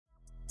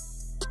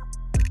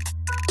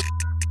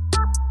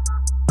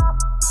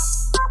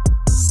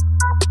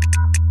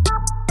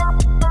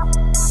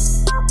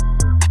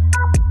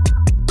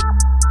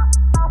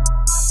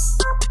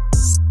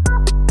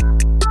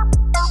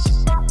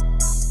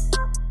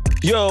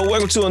Yo,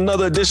 welcome to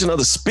another edition of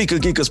the Speaker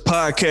Geekers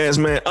podcast,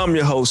 man. I'm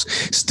your host,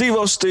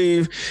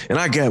 Steve, and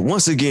I got,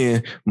 once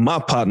again, my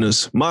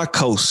partners, my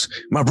co-hosts,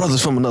 my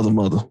brothers from another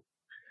mother,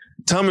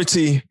 Tommy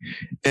T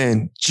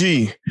and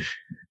G.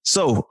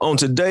 So, on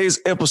today's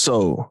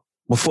episode,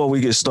 before we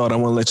get started, I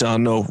want to let y'all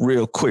know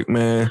real quick,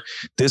 man,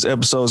 this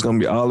episode is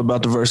going to be all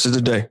about the verses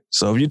today.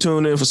 So, if you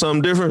tune in for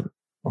something different,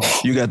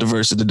 you got the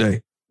verses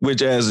today.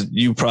 Which, as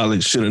you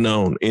probably should have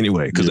known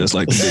anyway, because that's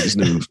like the biggest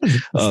news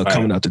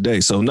coming out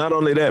today. So not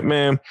only that,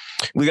 man,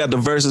 we got the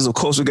verses. Of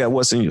course, we got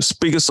what's in your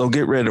speaker. So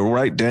get ready to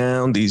write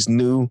down these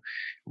new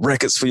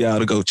records for y'all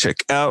to go check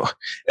out.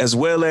 As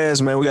well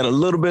as, man, we got a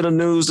little bit of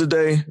news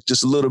today,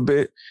 just a little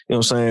bit. You know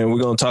what I'm saying?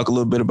 We're going to talk a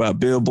little bit about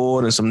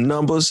Billboard and some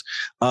numbers.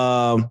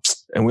 And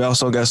we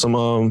also got some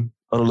other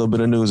little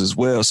bit of news as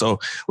well. So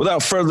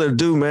without further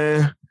ado,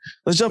 man,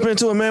 let's jump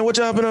into it, man. What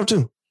y'all been up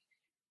to?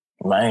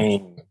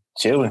 Man.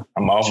 Chilling.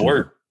 I'm off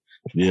work.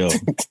 Yeah.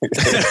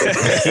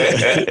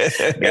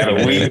 Got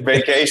a week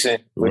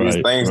vacation with this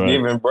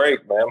Thanksgiving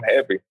break, man. I'm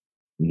happy.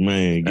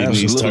 Man, getting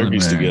these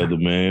turkeys together,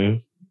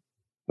 man.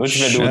 What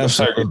you gonna do with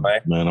the turkeys,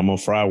 man? Man, I'm gonna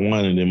fry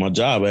one, and then my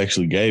job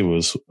actually gave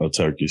us a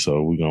turkey,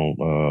 so we're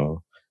gonna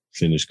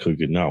finish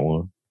cooking that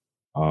one.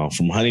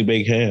 From Honey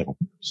Baked Ham.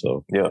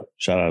 So yeah,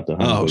 shout out to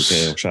Honey Baked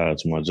Ham. Shout out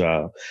to my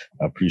job.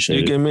 I appreciate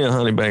it. You give me a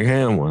Honey Baked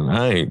Ham one.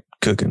 I ain't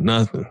cooking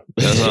nothing.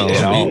 That's all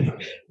I'm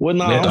eating. Well,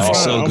 no,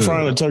 I'm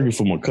frying a turkey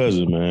for my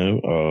cousin, man.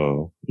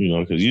 You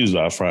know, because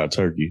usually I fry a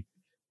turkey.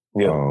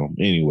 Yeah.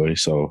 Anyway,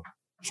 so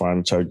frying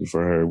a turkey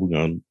for her. We're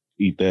gonna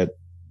eat that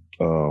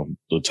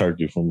the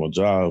turkey from my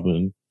job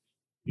and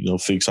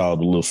fix all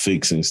the little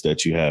fixings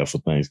that you have for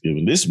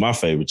Thanksgiving. This is my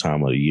favorite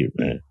time of the year,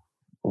 man.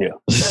 Yeah.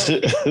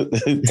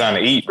 Time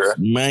to eat, bro.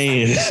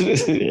 Man.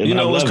 You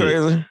know what's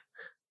crazy?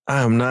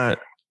 I am not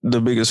the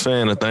biggest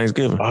fan of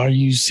Thanksgiving. Are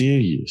you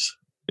serious?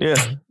 Yeah.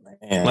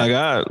 Man.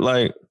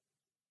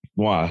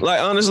 Why?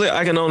 Like, honestly,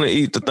 I can only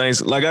eat the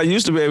I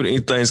used to be able to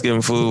eat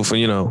Thanksgiving food for,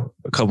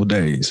 a couple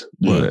days.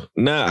 But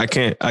now I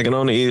can't. I can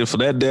only eat it for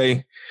that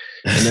day,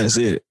 and that's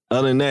it.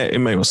 Other than that, it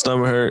makes my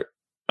stomach hurt.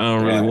 I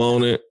don't really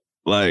want it.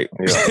 I'd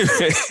be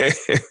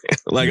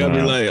like,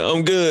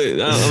 I'm good.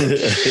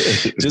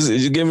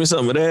 Just give me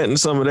some of that,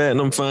 and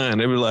I'm fine.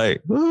 They'd be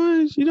like,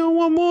 what? You don't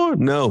want more?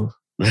 No.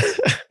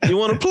 You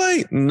want a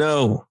plate?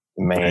 No.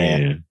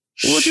 Man.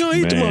 What you gonna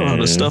eat tomorrow?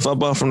 The stuff I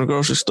bought from the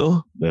grocery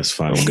store. That's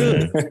fine, man.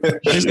 Good.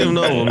 Thanksgiving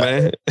over,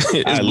 man.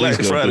 It's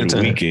Black Friday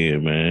time.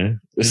 Weekend,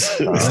 man.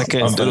 I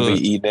can't do it.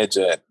 Be eating that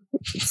jet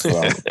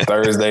from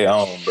Thursday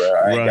on, bro.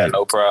 I ain't got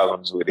no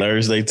problems with it.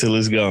 Thursday till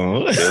it's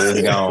gone.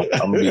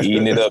 I'm gonna be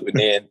eating it up, and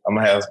then I'm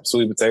gonna have some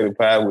sweet potato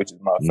pie, which is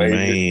my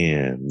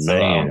favorite.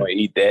 So I'm gonna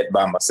eat that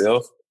by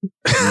myself,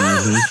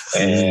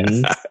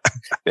 and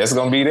that's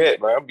gonna be that,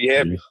 man. I'll be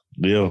happy.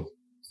 Yeah,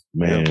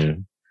 man. Yeah.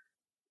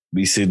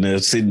 Be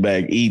sitting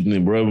back, eating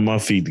and rubbing my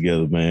feet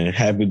together, man.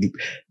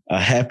 A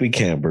happy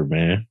camper,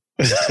 man.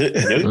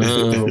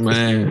 Oh,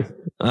 man.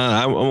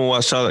 I'm gonna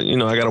watch Charlie.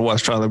 I gotta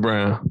watch Charlie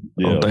Brown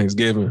on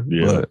Thanksgiving.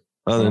 Yeah. But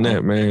other than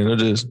that, man, I'll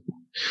just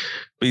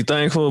be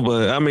thankful.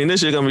 But I mean,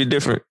 this year gonna be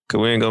different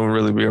because we ain't gonna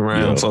really be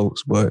around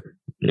folks. But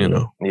Yeah.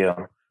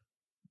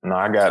 No,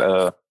 I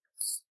got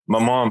my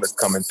mom is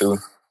coming through,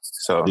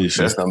 so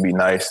that's gonna be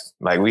nice.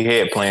 Like, we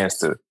had plans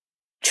to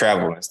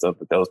travel and stuff,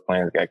 but those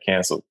plans got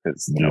canceled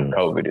because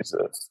COVID is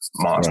a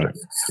monster.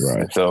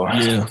 Right. So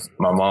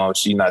my mom,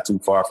 she's not too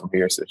far from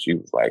here, so she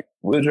was like,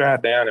 "We'll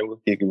drive down and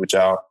we'll kick it with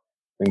y'all.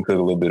 We can cook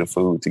a little bit of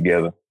food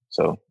together."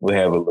 So we'll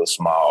have a little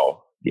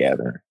small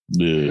gathering.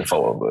 The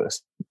four of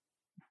us.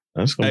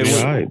 That's gonna be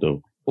all right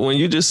though. When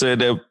you just said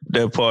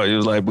that part, it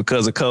was like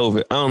because of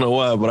COVID. I don't know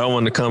why, but I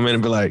wanted to come in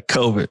and be like,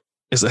 COVID.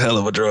 It's a hell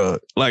of a drug.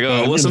 Like,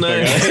 what's the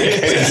name?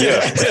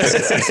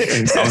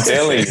 I'm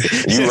telling you,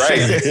 you're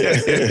right.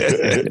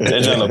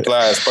 That joint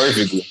applies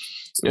perfectly.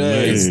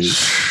 Man,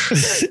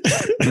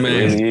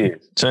 really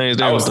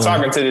changed everything. I was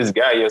talking to this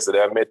guy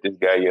yesterday. I met this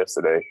guy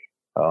yesterday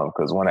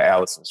because one of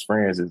Allison's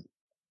friends is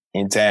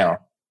in town,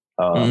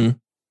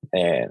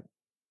 and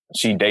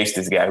she dates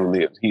this guy who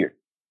lives here.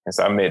 And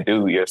so I met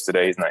dude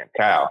yesterday. His name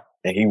Kyle,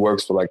 and he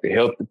works for like the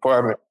health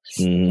department.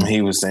 And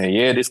he was saying,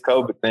 this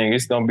COVID thing,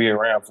 it's gonna be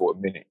around for a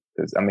minute.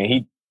 Because, I mean,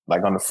 he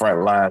like on the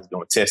front lines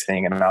doing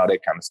testing and all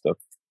that kind of stuff.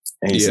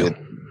 And he said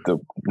the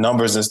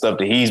numbers and stuff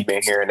that he's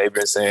been hearing, they've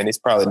been saying it's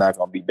probably not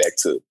going to be back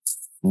to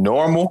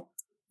normal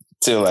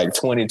till like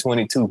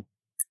 2022.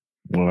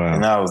 Wow.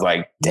 And I was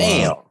like,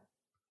 damn,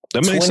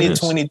 that makes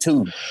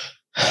 2022.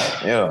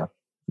 Yeah.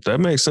 That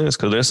makes sense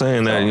because they're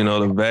saying that,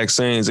 the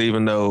vaccines,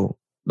 even though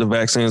the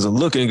vaccines are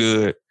looking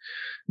good,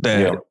 that,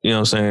 you know what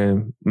I'm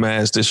saying,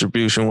 mass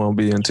distribution won't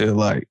be until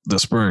like the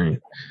spring.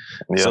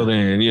 Yeah. So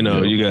then, you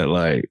got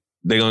like,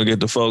 they're going to get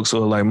the folks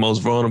who are like most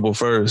vulnerable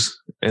first.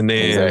 And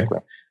then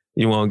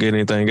you won't get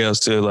anything else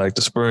till like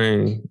the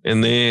spring.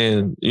 And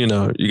then, you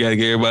got to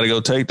get everybody to go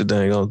take the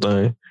dang old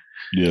thing.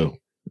 Yeah.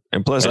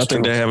 And plus, I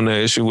think they're having an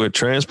issue with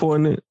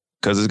transporting it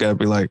because it's got to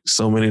be like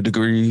so many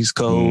degrees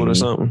cold or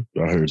something.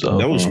 I heard that.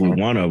 That was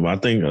one of them. I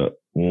think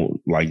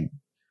like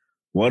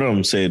one of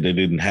them said they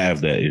didn't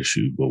have that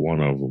issue, but one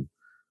of them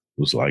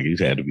was like it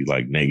had to be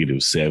like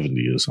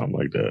 -70 or something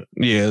like that.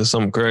 Yeah,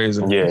 something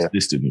crazy. Yeah.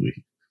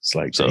 Consistently. It's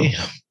like, So-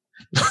 damn.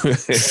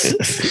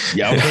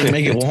 Y'all can't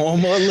make it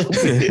warmer a little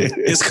bit.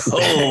 It's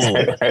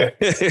cold.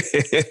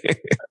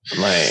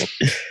 Man,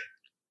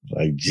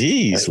 Like,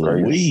 geez, That's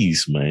crazy.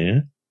 Louise,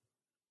 man.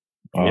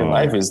 your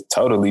life is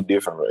totally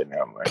different right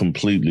now, man.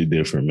 Completely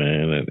different,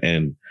 man.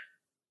 And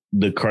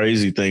the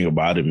crazy thing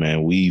about it,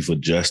 man, we've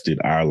adjusted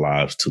our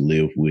lives to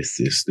live with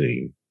this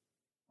thing.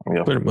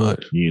 Yeah. Pretty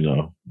much. You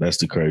know, that's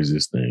the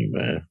craziest thing,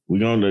 man. We're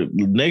gonna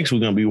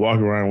be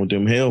walking around with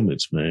them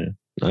helmets, man.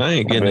 I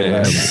ain't getting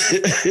that.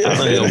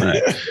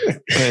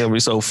 I ain't gonna be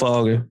so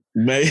foggy.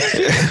 Man,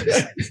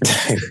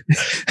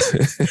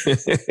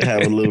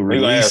 have a little We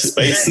gonna have release.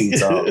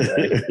 spacesuits on,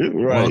 man.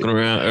 Right. Walking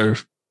around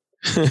Earth.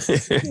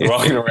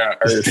 Walking around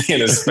Earth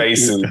in a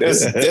spacesuit.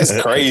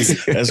 That's crazy.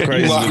 That's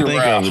crazy You to walking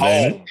think around of it,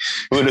 ain't home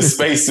with a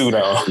spacesuit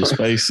on. The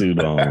spacesuit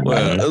on.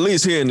 Well, man. at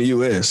least here in the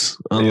U.S.,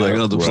 unlike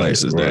Yeah, other right,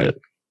 places right. that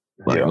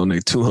like Yeah. on their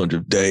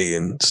 200th day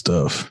and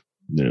stuff.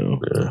 Yeah.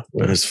 Yeah.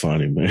 That's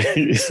funny, man.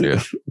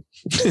 Yeah.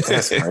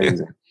 That's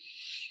crazy.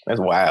 That's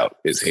wild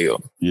as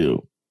hell. Yeah.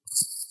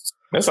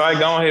 That's why I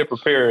go ahead and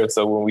prepare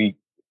so when we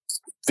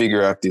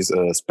figure out this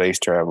space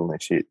travel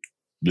and shit,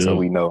 Yeah. so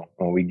we know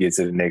when we get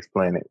to the next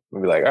planet,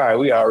 we'll be like, all right,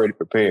 we already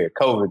prepared.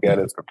 COVID got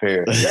us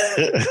prepared.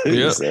 Yep.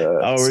 This, I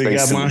already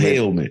got my spacesuit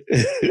helmet.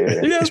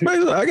 Yeah. You got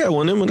space? I got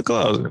one of them in the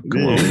closet.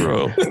 Come on,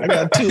 bro. I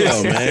got two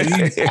of them, man.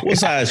 What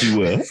size you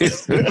wear?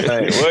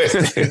 Like,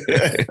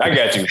 what? I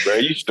got you, bro.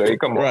 You straight.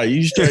 Come on. Right,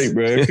 you straight,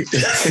 bro.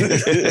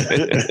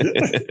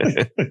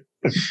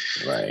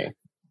 Right.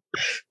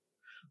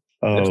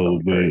 Oh,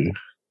 That's man.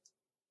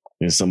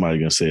 And somebody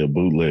gonna say a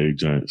bootleg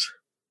joints.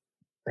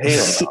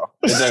 Hell no.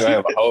 It's not gonna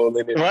have a hole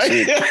in it. Right?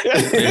 Shit.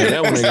 Yeah,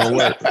 that one ain't gonna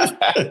work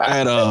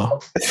at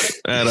all.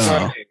 At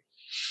all.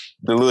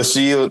 The little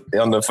shield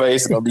on the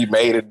face is gonna be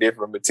made of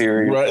different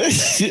material. Right.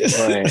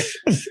 Man,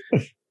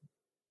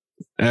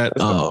 At that's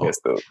gonna all. be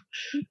messed up.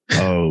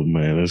 Oh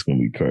man, that's gonna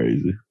be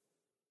crazy.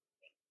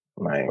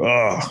 Man.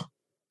 Oh,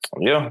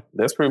 Yeah,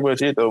 that's pretty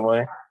much it though,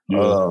 man.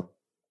 yeah.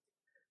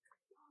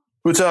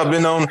 What y'all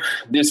been on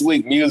this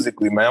week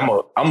musically, man?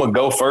 I'm gonna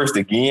go first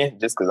again,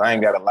 just because I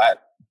ain't got a lot,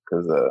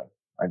 because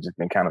I just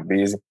been kind of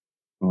busy.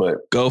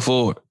 But Go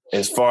for it.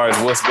 as far as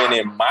what's been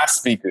in my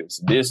speakers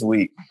this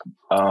week,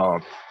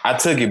 I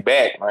took it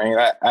back, man.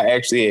 I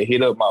actually had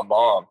hit up my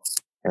mom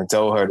and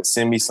told her to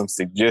send me some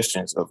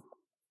suggestions of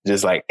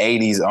just like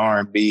 80s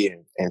R&B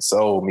and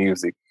soul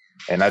music.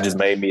 And I just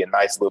made me a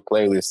nice little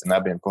playlist, and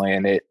I've been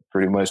playing it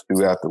pretty much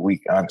throughout the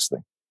week, honestly.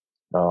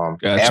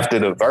 Gotcha. After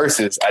the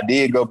verses, I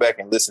did go back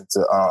and listen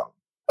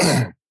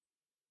to,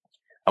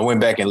 I went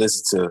back and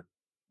listened to,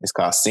 it's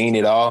called Seen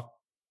It All,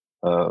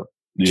 Yeah.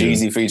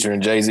 Jeezy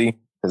featuring Jay-Z.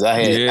 Because I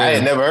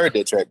had never heard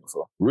that track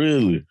before.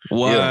 Really?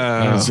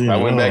 Wow. I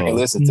went back and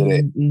listened to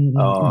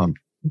that.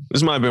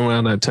 This might be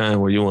around that time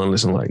where you want to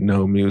listen to like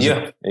no music.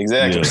 Yeah,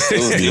 exactly.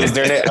 Yeah. It was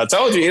during that. I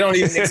told you, it don't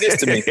even exist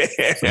to me.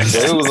 So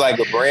it was like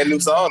a brand new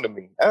song to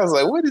me. I was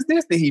like, what is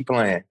this that he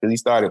playing? Because he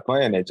started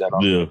playing that John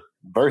Yeah.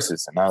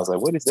 Versus. And I was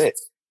like, what is that?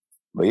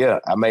 But yeah,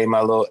 I made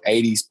my little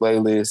 80s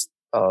playlist.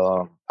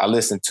 I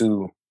listened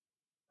to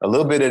a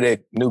little bit of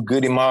that new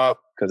Goody Mob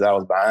because I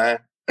was behind.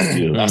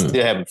 Yeah. I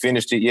still haven't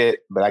finished it yet,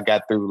 but I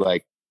got through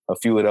like a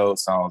few of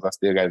those songs. I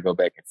still got to go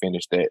back and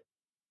finish that.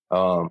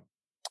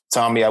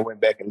 Tommy, I went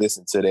back and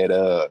listened to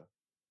that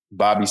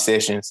Bobby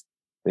Sessions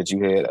that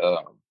you had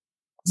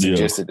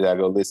suggested that I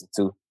go listen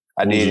to.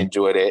 I did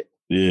enjoy that.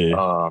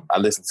 Yeah. I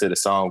listened to the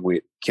song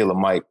with Killer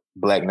Mike,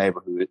 Black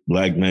Neighborhood.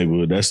 Black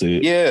Neighborhood. That's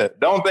it. Yeah.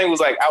 The only thing was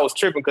like I was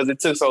tripping because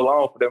it took so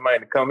long for that man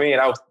to come in.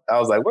 I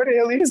was like, where the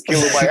hell is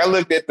Killer Mike? I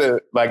looked at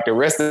the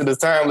rest of the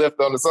time left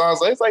on the song.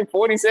 So it's like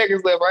 40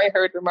 seconds left. I ain't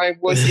heard the man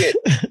voice yet.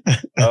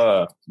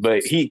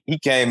 But he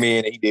came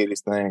in and he did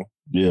his thing.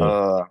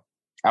 Yeah.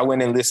 I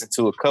went and listened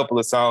to a couple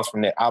of songs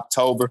from that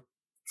October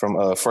from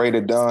Afraid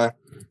of Dawn.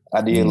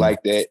 I did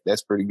like that.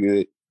 That's pretty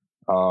good.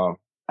 I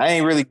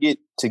ain't really get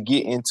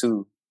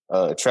into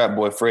Trap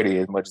Boy Freddy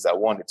as much as I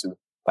wanted to.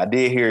 I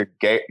did hear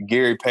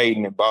Gary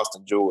Payton and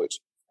Boston George,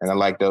 and I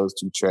like those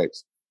two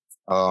tracks.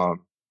 I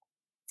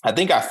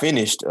think I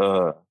finished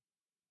that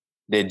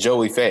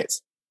Joey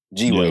Fats,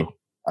 G-Way. Yeah.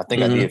 I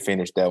think I did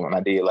finish that one.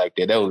 I did like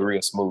that. That was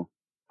real smooth.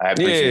 I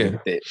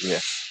appreciated that. Yeah,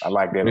 I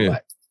like that a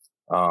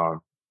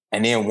lot.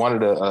 And then one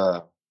of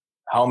the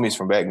homies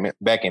from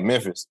back in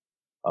Memphis,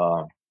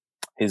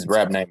 his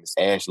rap name is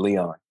Ash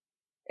Leon,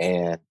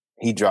 and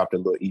he dropped a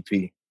little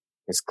EP.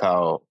 It's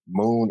called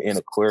Moon in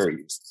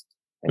Aquarius,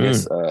 and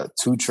it's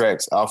 2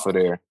 tracks off of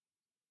there.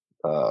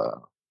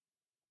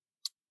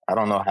 I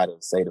don't know how to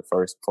say the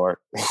first part,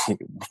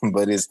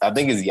 but I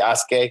think it's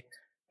Yasuke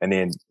and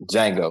then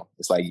Django.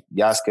 It's like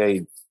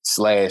Yasuke /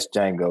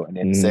 Django, and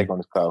then the second one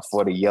is called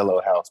For the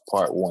Yellow House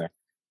Part 1.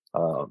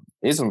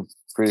 It's some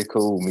pretty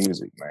cool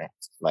music, man.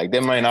 Like,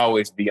 that might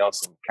always be on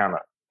some kind of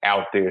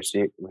out there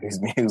shit with his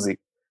music.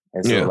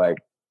 And so, like,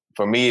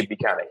 for me, it'd be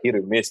kind of hit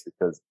or miss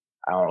because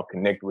I don't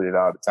connect with it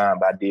all the time.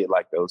 But I did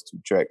like those 2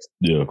 tracks.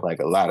 Yeah. Like,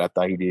 a lot. I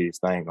thought he did his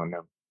thing on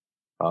them.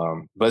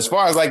 But as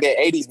far as like that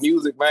 80s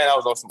music, man, I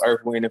was on some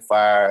Earth, Wind and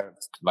Fire,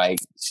 like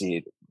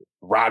shit,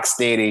 Rock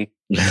Steady,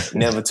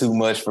 Never Too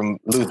Much from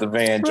Luther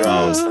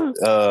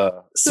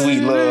Vandross,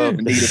 Sweet Love,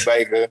 Anita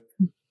Baker,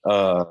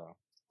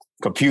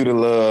 Computer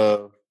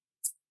Love,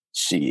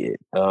 shit.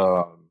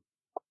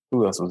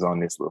 Who else was on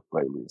this little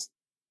playlist?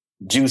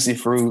 Juicy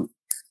Fruit.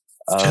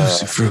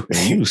 Juicy Fruit.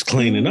 You was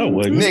cleaning up,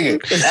 wasn't you?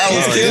 Nigga,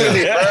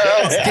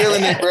 I was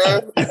killing it,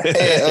 bro.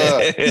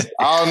 And,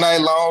 all night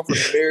long for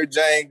the Mary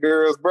Jane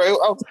girls, bro.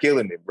 I was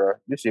killing it, bro.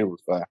 This shit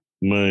was fine.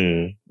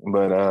 Man.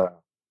 But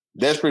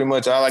that's pretty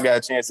much all I got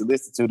a chance to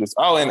listen to this.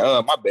 Oh, and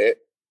my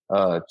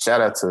bad.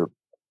 Shout out to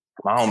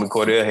my homie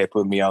Cordell had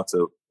put me out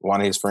to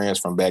one of his friends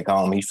from back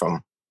home. He's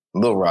from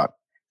Little Rock.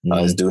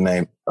 This dude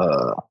named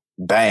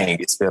Bang.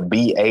 It's spelled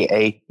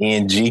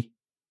Baang.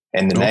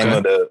 And the name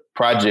of the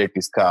project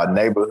is called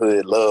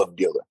Neighborhood Love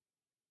Dealer.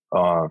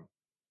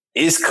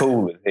 It's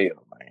cool as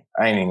hell, man.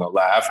 I ain't even gonna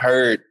lie. I've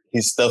heard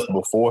his stuff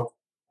before,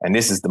 and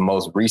this is the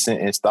most recent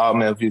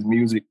installment of his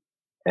music.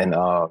 And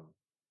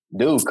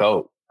dude,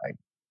 cold. Like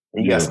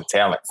he got some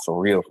talent for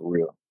real.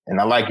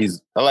 And I like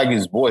his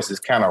voice. It's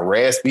kind of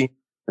raspy.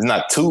 It's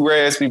not too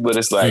raspy, but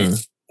it's like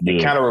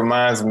it kind of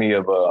reminds me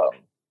of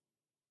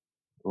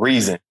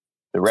Reason,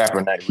 the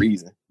rapper named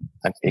Reason.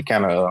 It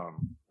kind of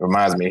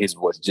reminds me of his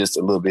voice just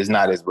a little bit. It's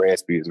not as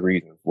raspy as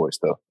Reason's voice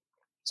though.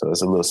 So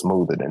it's a little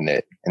smoother than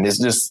that. And it's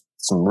just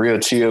some real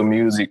chill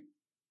music.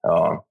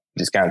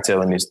 Just kind of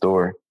telling this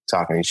story,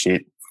 talking his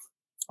shit.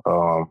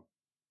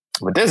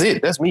 But that's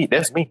it. That's me.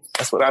 That's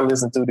what I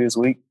listened to this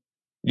week.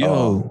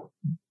 Yo,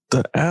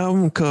 the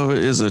album cover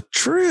is a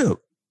trip.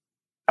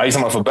 Are you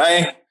talking about for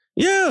Bang?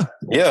 Yeah.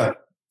 Yeah.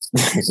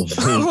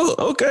 Oh,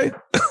 okay.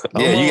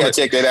 Yeah, you gotta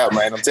check that out,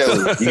 man. I'm telling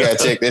you, you gotta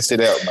check that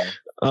shit out, man.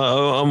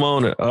 I'm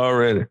on it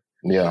already.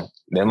 Yeah,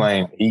 that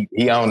man,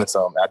 he owned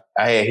something.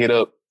 I had hit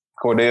up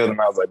Cordell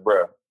and I was like,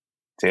 bro,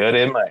 tell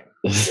that man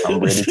I'm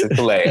ready to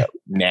collab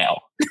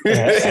now.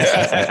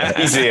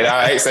 He said,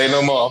 all right, say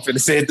no more. I'm finna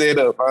set that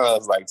up. I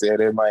was like, tell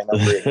that man I'm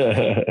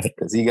ready.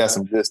 Because he got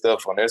some good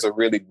stuff on there. It's a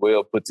really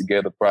well put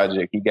together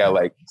project. He got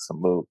like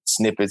some little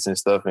snippets and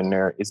stuff in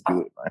there. It's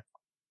good,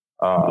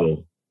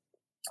 man.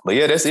 But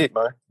yeah, that's it,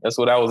 man. That's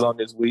what I was on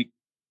this week.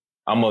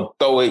 I'm going to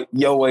throw it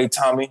your way,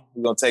 Tommy.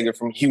 We're going to take it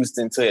from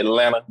Houston to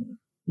Atlanta.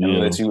 And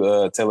let you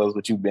tell us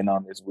what you've been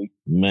on this week.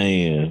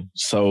 Man,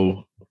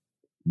 so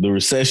The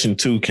Recession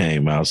 2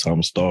 came out, so I'm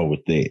going to start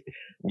with that.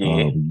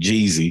 Yeah.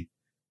 Jeezy.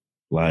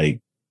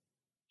 Like,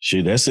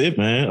 shit, that's it,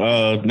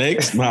 man.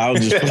 Next, I'll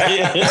just... How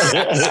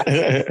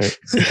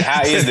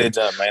is that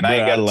jump, man? I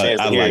ain't got a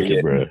chance to hear it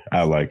yet. Bro.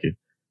 I like it.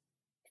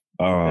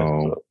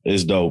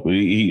 It's dope.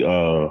 He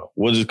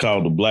what's it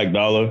called? The Black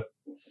Dollar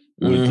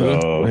with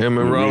him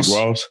and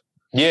Ross.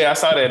 Yeah, I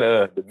saw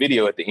that the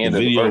video at the end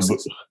of the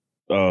verses.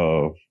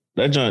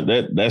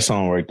 That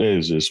song right there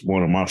is just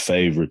one of my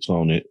favorites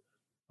on it.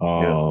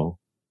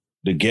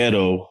 The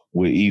Ghetto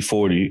with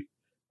E40,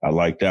 I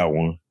like that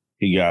one.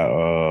 He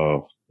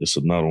got it's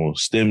another one,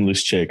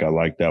 Stimulus Check. I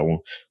like that one.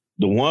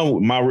 The one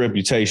with My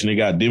Reputation, they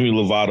got Demi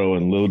Lovato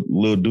and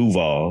Lil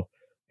Duval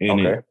in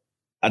it.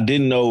 I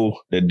didn't know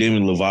that Demi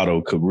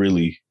Lovato could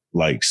really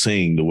like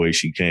sing the way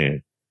she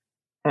can.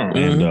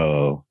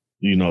 And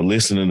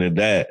listening to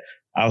that,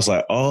 I was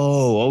like,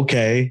 oh,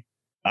 okay.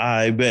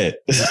 I bet.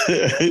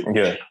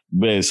 Yeah.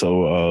 Bet.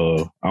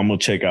 So I'm gonna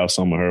check out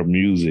some of her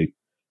music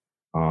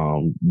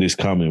this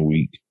coming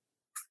week.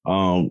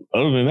 Other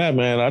than that,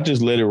 man, I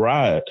just let it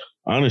ride.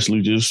 Honestly,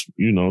 just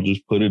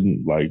put it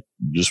in, like,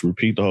 just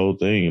repeat the whole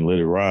thing and let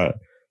it ride.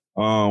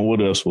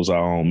 What else was I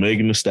on?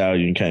 Megan Thee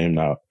Stallion came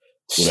out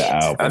with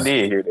an album. I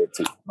did hear that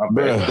too. My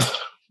bad.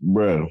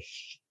 Bruh.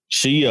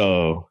 She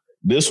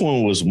this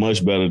one was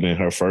much better than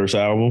her first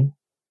album,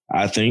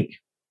 I think,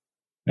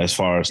 as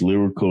far as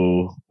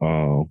lyrical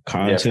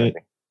content.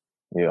 Definitely.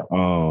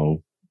 Yeah.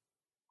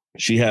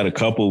 She had a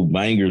couple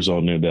bangers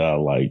on there that I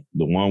like.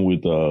 The one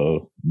with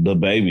the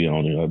baby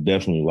on it, I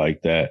definitely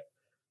like that.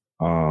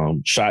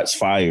 Shots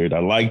Fired, I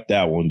like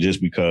that one just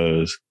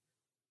because,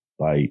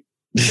 like,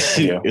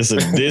 it's a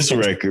diss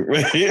record.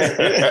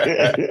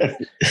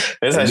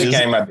 That's how she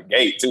came out the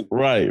gate too.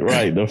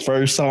 Right. The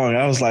first song,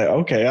 I was like,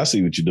 okay, I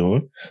see what you're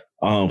doing.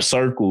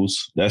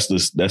 Circles, that's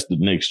the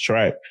next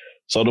track.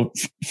 So the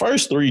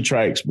first three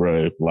tracks,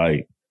 bro,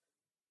 like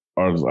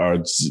are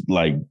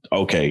like,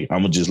 okay,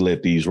 I'm gonna just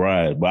let these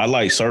ride. But I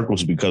like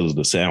Circles because of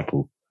the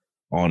sample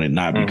on it,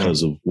 not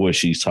because of what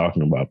she's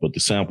talking about. But the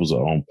samples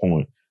are on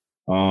point.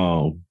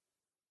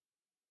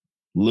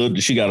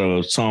 She got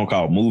a song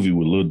called Movie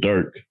with Lil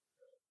Durk.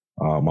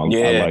 I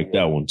like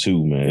that one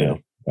too, man. Yeah.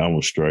 That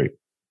one's straight.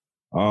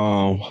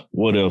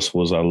 What else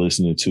was I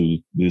listening to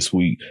this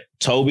week?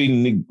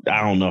 Toby,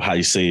 I don't know how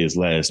you say his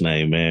last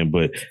name, man,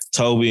 but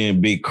Toby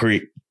and Big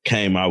Crit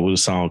came out with a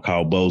song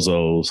called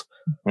Bozos.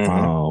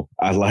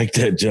 I like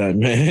that junk,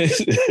 man.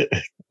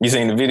 You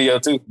seen the video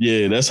too?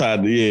 Yeah, that's why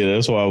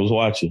I was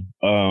watching.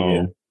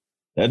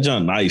 That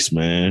junk nice,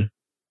 man.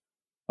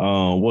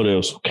 What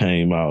else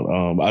came out?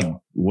 I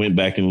went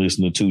back and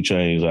listened to 2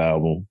 Chainz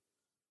album.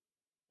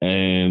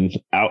 And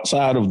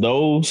outside of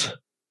those,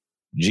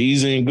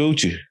 Jeezy and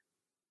Gucci.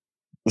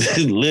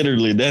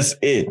 Literally, that's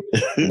it.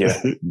 Yeah.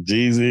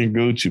 Jeezy and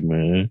Gucci,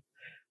 man.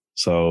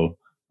 So,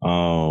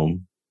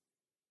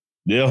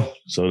 yeah.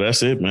 So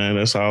that's it, man.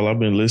 That's all I've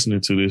been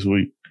listening to this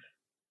week.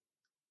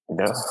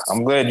 Yeah,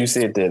 I'm glad you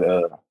said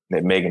that.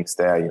 That Megan Thee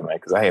Stallion, man,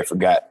 because I had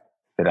forgot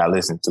that I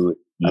listened to it.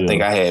 Yeah. I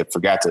think I had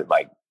forgot to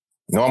like.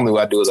 Normally,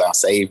 what I do is I'll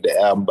save the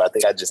album, but I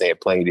think I just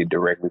had played it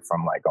directly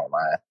from like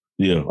online.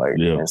 Yeah, like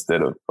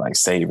instead of like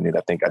saving it,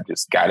 I think I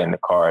just got in the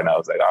car and I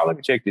was like, "Oh, let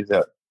me check this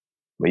out."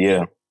 But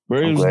yeah,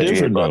 but it was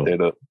different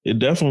though. It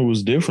definitely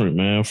was different,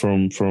 man.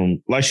 From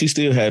like she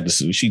still had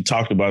she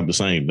talked about the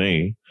same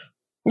thing.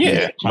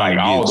 Yeah, like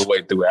all the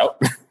way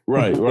throughout.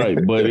 Right.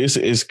 But it's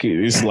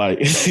like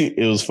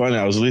it was funny.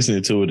 I was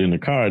listening to it in the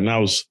car, and I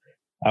was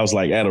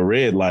like at a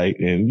red light,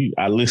 and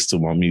I listen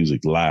to my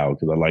music loud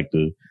because I like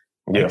to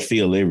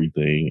feel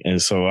everything.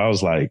 And so I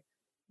was like,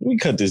 let me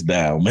cut this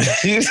down, man.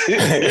 I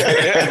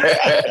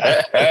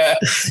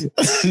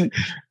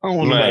don't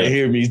want nobody to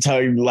hear me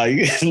talking,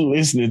 like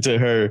listening to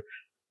her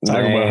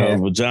talking about her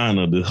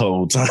vagina the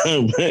whole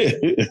time, man.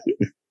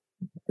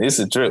 It's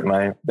a trip,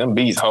 man. Them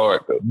beats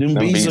hard, though. Them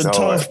beats are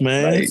tough,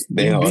 man. Like,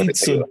 them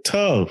beats are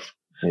tough.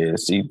 Yeah,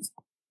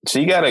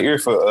 she got an ear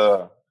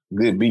for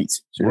good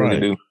beats. She really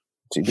do.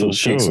 She do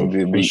pick some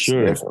good beats,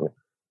 definitely.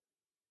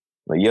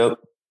 But yep.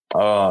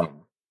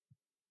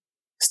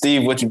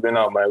 Steve, what you been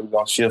on, man? We're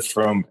gonna shift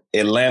from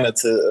Atlanta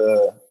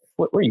to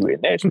where you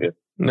at? Nashville.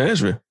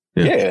 Nashville.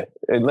 Yeah,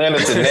 Atlanta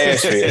to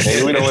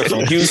Nashville. We done went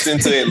from Houston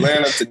to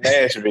Atlanta to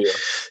Nashville,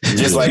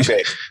 just like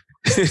that.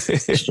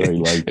 Straight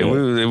like that.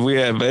 If we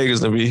had Vegas,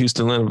 then be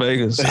Houston, Atlanta,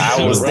 Vegas.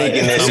 I was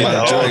thinking that shit the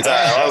whole time.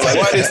 I was like,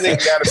 why this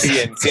nigga gotta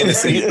be in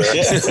Tennessee,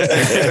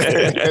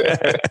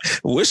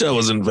 bro? Wish I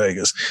was in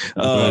Vegas.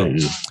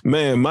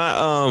 Man,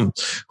 my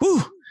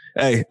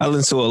hey, I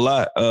listen to a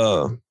lot.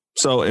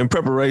 So in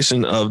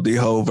preparation of the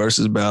Hov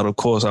versus battle, of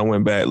course, I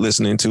went back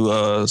listening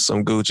to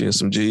some Gucci and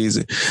some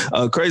Jeezy.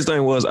 Crazy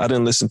thing was I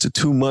didn't listen to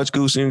too much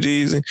Gucci and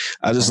Jeezy.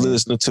 I just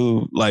listened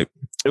to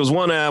it was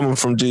one album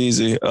from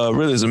Jeezy.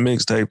 Really, it's a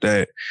mixtape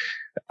that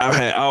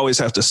I always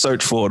have to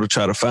search for to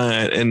try to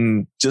find,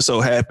 and just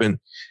so happened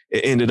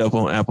it ended up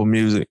on Apple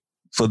Music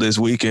for this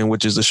weekend,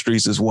 which is The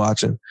Streets Is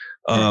Watching.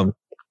 One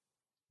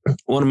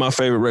of my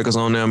favorite records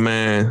on there,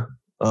 man.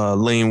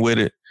 Lean With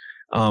It.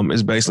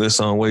 It's basically a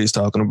song where he's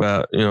talking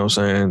about, you know what I'm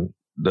saying,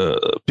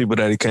 the people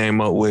that he came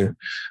up with,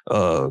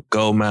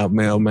 Goldmouth,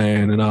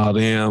 Mailman, and all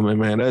them. And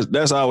man,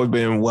 that's always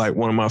been like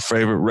one of my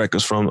favorite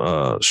records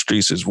from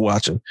Streets Is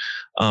Watching.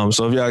 So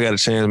if y'all got a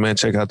chance, man,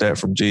 check out that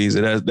from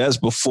Jeezy. That's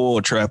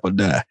before Trap or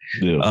Die.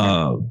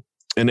 Yeah.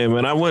 And then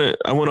when I went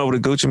over to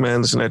Gucci,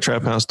 man, listen to that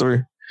Trap House 3.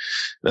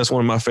 That's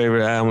one of my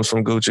favorite albums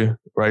from Gucci,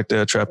 right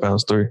there, Trap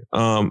House 3.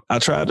 I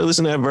tried to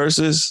listen to that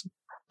Versus,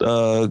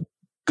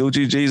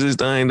 Gucci Jesus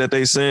thing that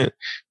they sent,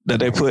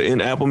 that they put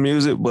in Apple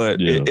Music, but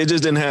it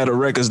just didn't have the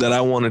records that I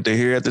wanted to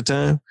hear at the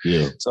time.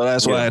 Yeah. So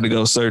that's why I had to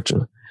go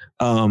searching.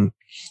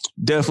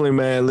 Definitely,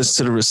 man,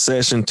 listen to The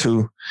Recession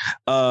too.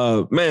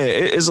 Man,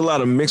 it's a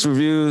lot of mixed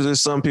reviews.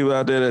 There's some people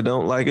out there that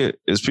don't like it.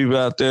 There's people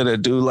out there that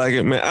do like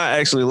it. Man, I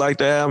actually like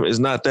the album. It's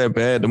not that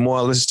bad. The more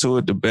I listen to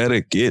it, the better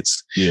it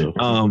gets. Yeah.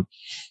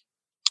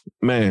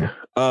 Man,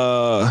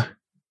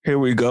 Here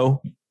We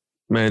Go.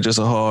 Man, just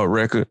a hard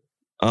record.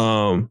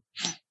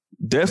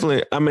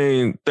 Definitely, I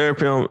mean,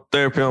 Therapy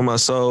on My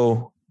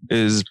Soul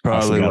is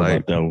probably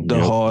like the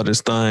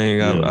hardest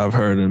thing I've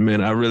heard in a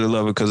minute. I really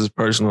love it because it's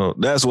personal.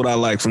 That's what I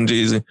like from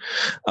Jeezy.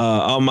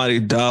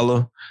 Almighty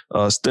Dollar,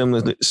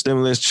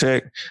 Stimulus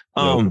Check,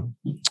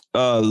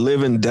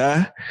 Live and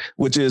Die,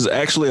 which is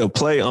actually a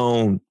play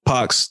on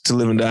Pac's To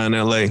Live and Die in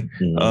L.A.,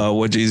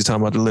 where Jeezy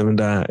talking about to live and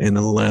die in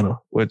Atlanta,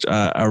 which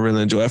I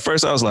really enjoy. At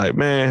first, I was like,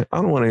 man, I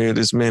don't want to hear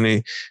this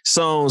many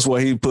songs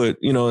where he put,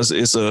 you know, it's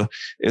a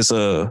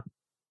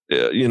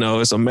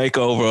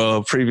makeover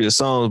of previous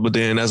songs. But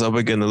then as I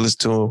began to listen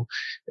to them,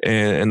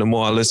 and the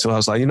more I listened to them, I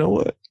was like, you know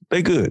what?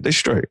 They good. They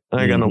straight.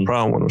 I ain't got no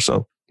problem with them.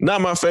 So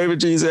not my favorite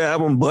Jeezy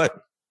album,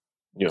 but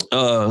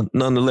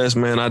nonetheless,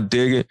 man, I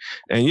dig it.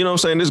 And you know what I'm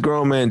saying? This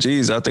grown man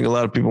Jeezy, I think a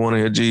lot of people want to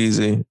hear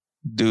Jeezy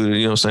do the,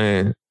 you know what I'm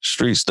saying,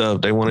 street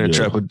stuff. They want to hear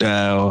Trap or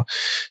Die or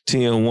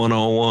TM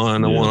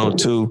 101 or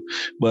 102.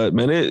 But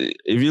man,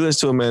 if you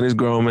listen to it, man, this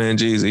grown man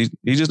Jeezy,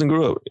 he just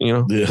grew up, you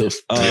know? Yeah,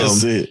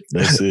 that's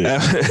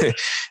it.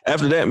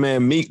 After that,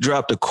 man, Meek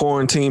dropped the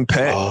Quarantine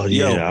Pack. Oh,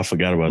 yeah, I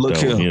forgot about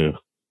that one. Yeah.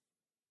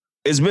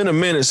 It's been a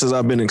minute since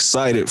I've been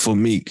excited for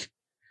Meek.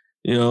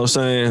 You know what I'm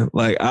saying?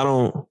 Like, I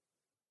don't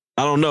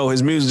know.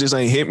 His music just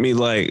ain't hit me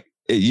like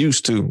it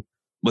used to.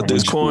 But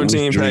this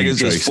Quarantine Pack is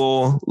just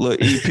full little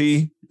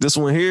EP. This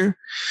one here,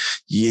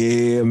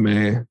 yeah,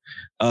 man.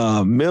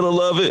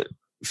 Middle of It,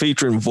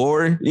 featuring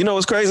Vory. You know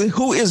what's crazy?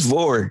 Who is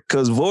Vory?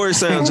 Because Vory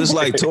sounds just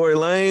like Tory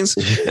Lanez.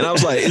 And I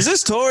was like, is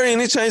this Tory?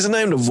 And he changed the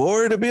name to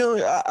Vory to be on?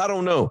 I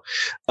don't know.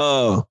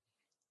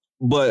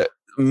 But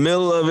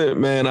Middle of It,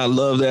 man, I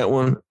love that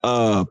one.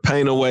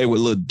 Paint Away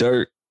with Lil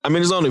Durk. I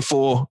mean, it's only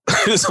 4.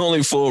 It's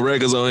only 4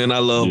 records on here, and I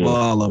love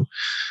all of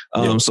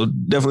them. So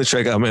definitely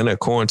check out, man, that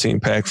Quarantine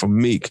Pack from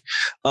Meek.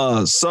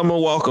 Summer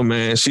Walker,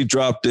 man, she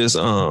dropped this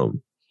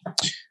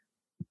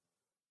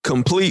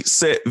complete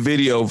set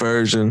video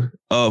version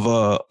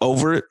of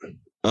Over It.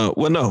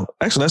 Well, no,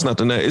 actually, that's not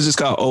the name. It's just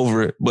called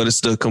Over It, but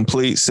it's the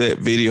complete set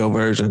video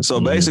version.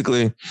 So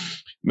basically,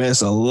 man,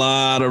 it's a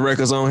lot of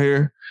records on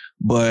here,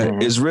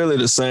 but it's really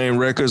the same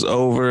records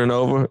over and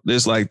over.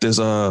 There's like this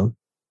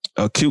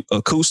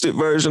acoustic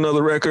version of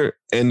the record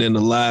and then the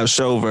live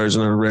show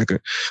version of the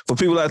record. For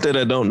people out there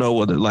that don't know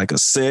what like a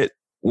set,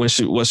 what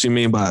she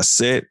mean by a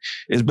set,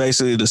 is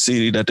basically the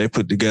CD that they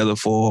put together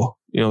for,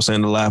 you know what I'm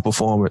saying, the live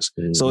performance.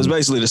 So it's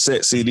basically the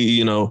set CD,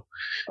 you know,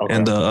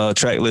 and the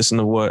track listing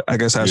of what, I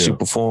guess, how she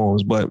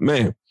performs. But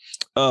man,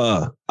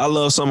 I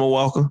love Summer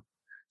Walker.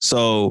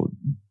 So,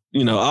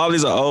 you know, all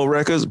these are old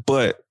records,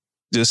 but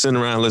just sitting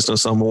around listening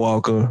to Summer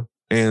Walker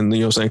and, you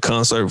know what I'm saying,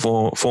 concert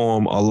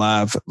form or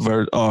live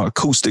or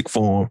acoustic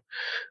form,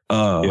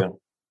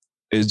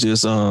 it's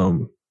just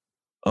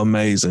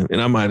amazing.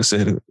 And I might have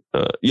said it,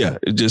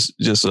 it's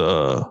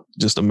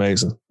just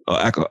amazing.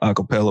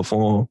 Acapella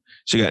form.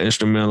 She got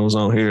instrumentals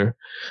on here.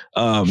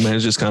 Man,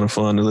 it's just kind of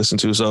fun to listen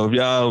to. So if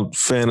y'all a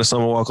fan of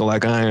Summer Walker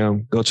like I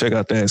am, go check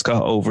out that. It's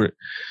called Over It.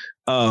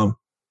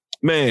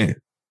 Man,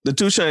 the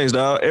 2 Chainz,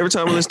 dog. Every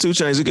time I listen to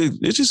 2 Chainz,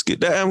 it just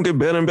get that album get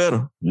better and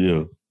better.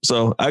 Yeah.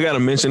 So I gotta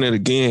mention it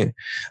again.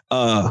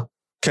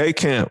 K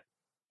Camp,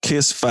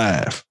 Kiss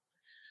 5.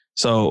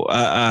 So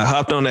I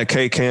hopped on that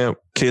K Camp,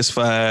 Kiss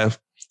 5,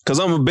 because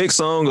I'm a big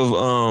song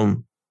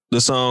of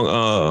the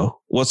song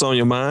What's on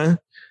Your Mind.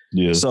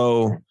 Yeah.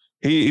 So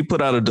he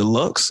put out a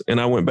deluxe, and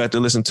I went back to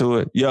listen to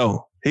it.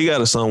 Yo, he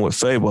got a song with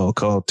Fabo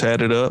called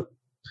Tatted Up.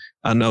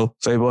 I know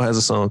Fabo has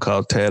a song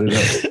called Tatted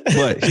Up,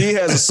 but he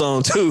has a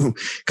song too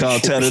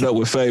called Tatted Up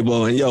with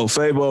Fabo. And yo,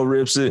 Fabo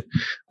rips it.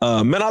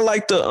 Man, I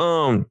like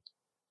the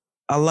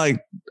I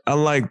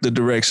like the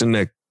direction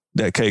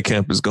that K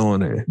Camp is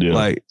going in. Yeah.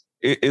 Like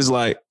it's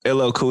like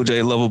LL Cool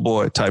J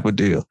Loverboy type of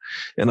deal,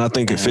 and I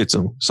think it fits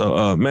him.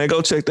 So man,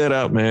 go check that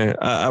out, man.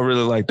 I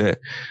really like that.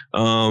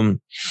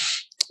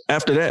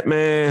 After that,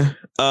 man,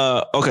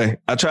 okay,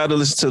 I tried to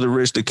listen to the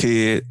Rich the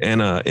Kid and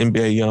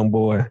NBA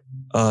Youngboy,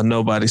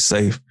 Nobody's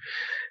Safe.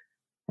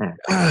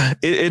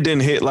 It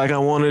didn't hit like I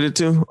wanted it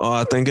to, or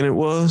I thinking it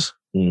was.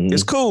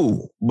 It's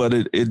cool, but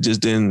it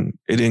just didn't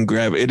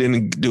grab it. It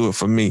didn't do it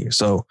for me.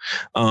 So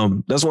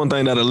that's one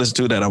thing that I listened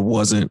to that I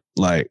wasn't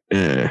like,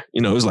 it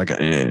was like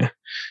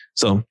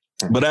So,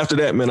 but after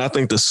that, man, I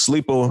think the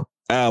sleeper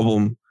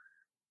album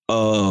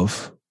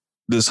of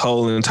this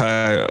whole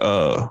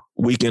entire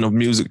weekend of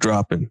music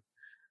dropping,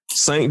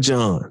 St.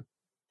 John.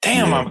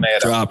 Damn, I'm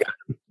mad.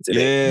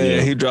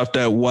 He dropped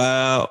that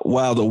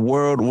while the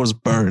world was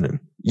burning.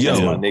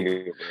 Yo, my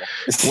nigga,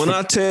 when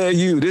I tell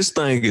you this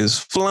thing is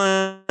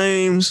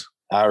flames,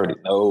 I already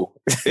know.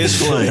 It's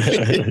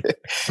flames.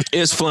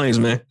 It's flames,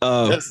 man.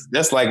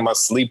 That's like my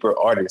sleeper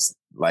artist,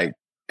 like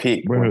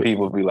pick when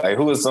people be like,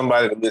 who is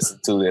somebody to listen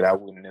to that I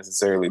wouldn't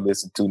necessarily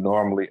listen to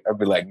normally? I'd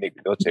be like,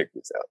 nigga, go check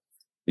this out.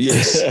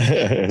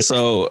 Yes.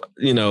 So,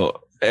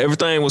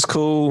 everything was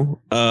cool.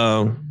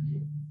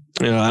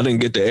 I didn't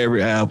get to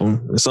every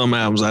album. Some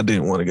albums I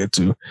didn't want to get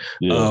to.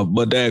 Yeah.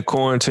 But that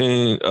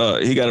Quarantine,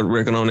 he got a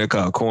record on there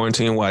called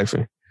Quarantine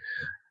Wifey.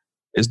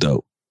 It's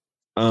dope.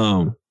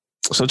 So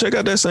check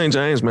out that St.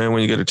 James, man,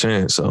 when you get a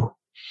chance. So,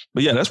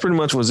 but yeah, that's pretty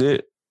much was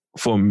it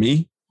for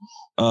me.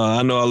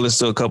 I know I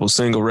listen to a couple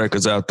single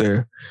records out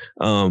there,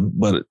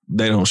 but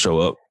they don't show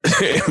up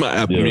in my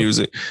Apple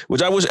Music,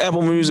 which I wish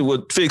Apple Music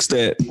would fix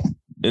that.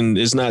 And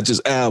it's not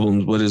just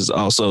albums, but it's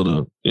also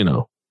the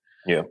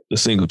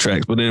single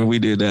tracks. But then if we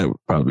did that, we'd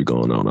probably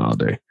going on all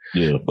day.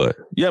 Yeah. But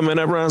yeah, man,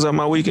 that rounds out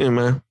my weekend,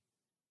 man.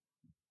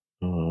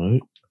 All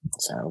right.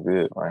 Sounds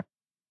good, man.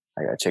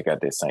 I gotta check out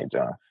that St.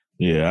 John.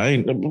 Yeah, I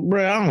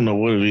don't know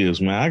what it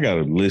is, man. I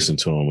gotta listen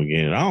to him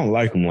again. I don't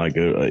like him like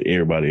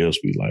everybody else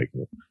be like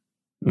him.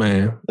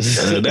 Man,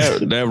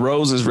 that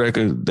Roses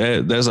record,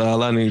 that's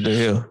all I need to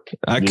hear.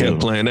 I kept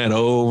playing that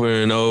over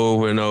and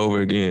over and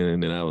over again,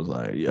 and then I was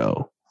like,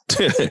 yo.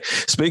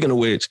 Speaking of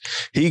which,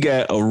 he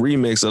got a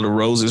remix of the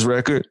Roses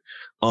record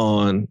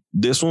on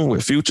this one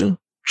with Future.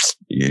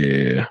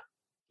 Yeah.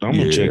 I'm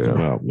going to check him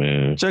out,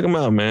 man. Check him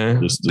out,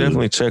 man.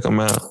 Definitely check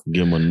him out.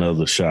 Give him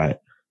another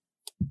shot.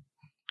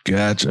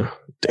 Gotcha.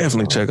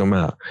 Definitely check him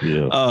out.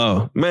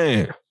 Yeah.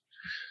 Man.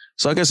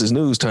 So I guess it's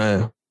news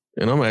time,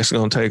 and I'm actually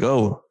going to take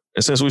over.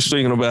 And since we're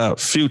speaking about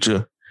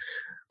Future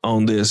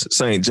on this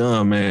St.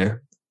 John,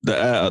 man,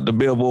 the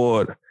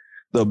Billboard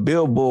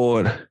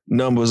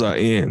numbers are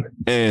in,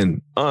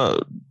 and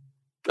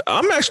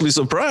I'm actually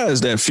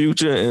surprised that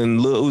Future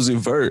and Lil Uzi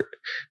Vert,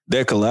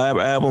 their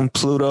collab album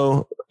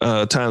Pluto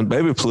times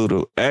Baby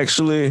Pluto,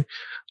 actually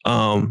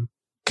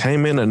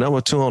came in at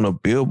number 2 on the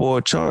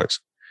Billboard charts.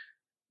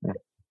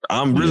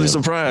 I'm really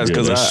surprised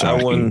because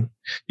I wasn't.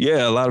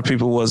 Yeah, a lot of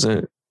people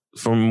wasn't,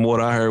 from what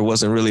I heard,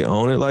 wasn't really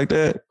on it like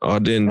that or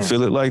didn't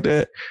feel it like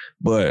that.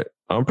 But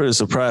I'm pretty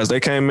surprised. They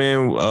came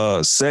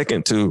in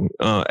second to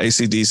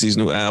AC/DC's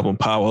new album,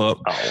 Power Up.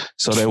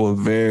 So they were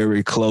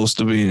very close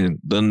to being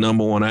the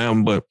number one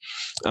album. But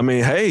I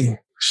mean, hey,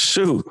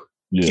 shoot.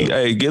 Yeah.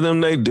 Hey, give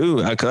them they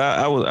due. I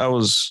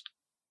was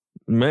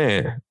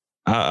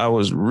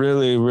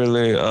really,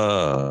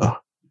 really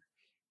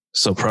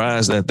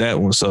surprised at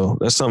that one. So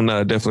that's something that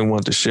I definitely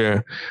want to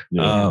share.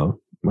 Yeah.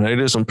 They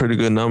did some pretty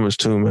good numbers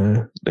too,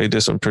 man. They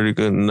did some pretty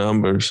good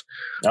numbers.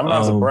 I'm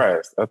not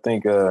surprised. I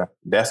think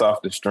that's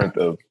off the strength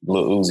of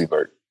Lil Uzi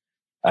Vert.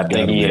 I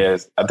think he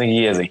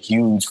has a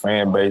huge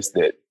fan base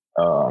that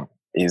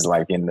is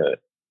like in the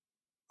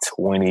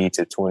 20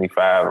 to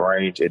 25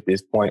 range at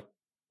this point.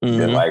 Mm-hmm.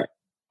 That like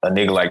a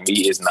nigga like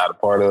me is not a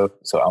part of.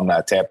 So I'm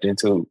not tapped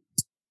into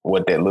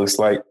what that looks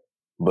like.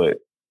 But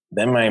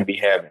they might be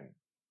having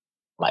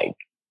like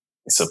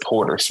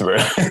supporters, bro.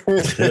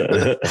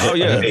 Oh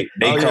yeah, they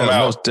come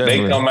out.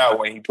 They come out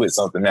when he puts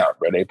something out,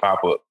 bro. They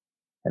pop up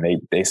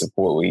and they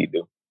support what he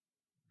do.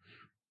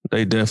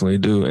 They definitely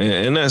do,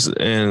 and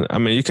I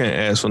mean, you can't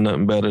ask for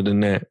nothing better than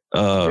that.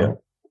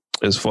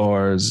 As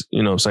far as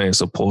saying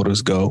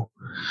supporters go,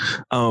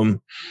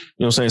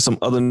 saying some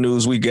other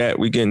news we get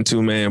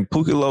into, man.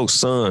 Pookie Loke's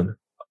son.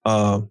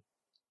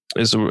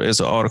 It's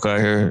an article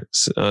out here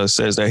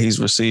says that he's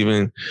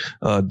receiving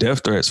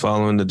death threats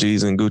following the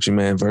Jeezy and Gucci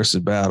Mane versus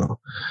battle,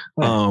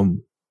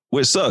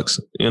 which sucks.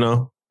 He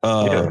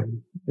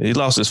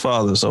lost his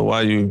father, so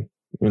why you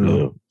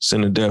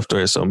sending death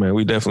threats? So man,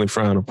 we definitely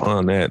frown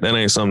upon that. That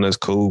ain't something that's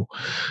cool,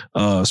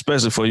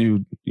 especially for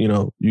you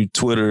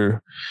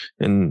Twitter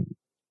and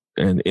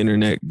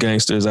internet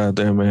gangsters out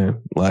there,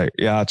 man. Like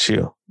y'all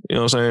chill. You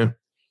know what I'm saying?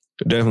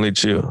 Definitely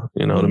chill.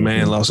 The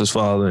man lost his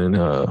father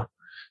and.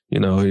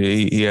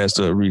 He has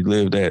to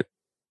relive that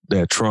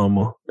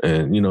trauma,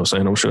 and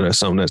I'm sure that's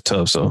something that's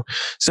tough. So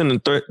sending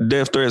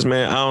death threats,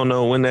 man, I don't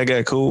know when that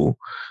got cool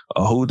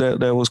or who that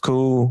was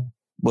cool,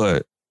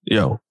 but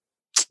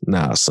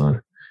nah,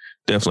 son,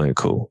 definitely ain't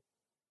cool.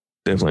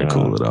 Definitely ain't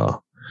cool at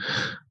all.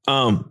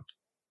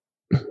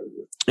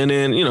 And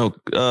then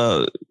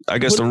I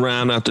guess to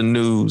round out the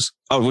news.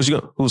 Oh, what you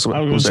going? I was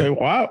gonna say,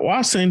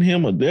 why send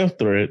him a death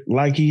threat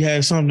like he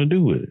had something to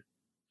do with it?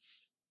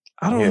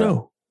 I don't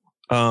know.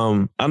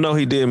 I know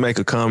he did make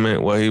a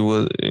comment where he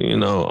was,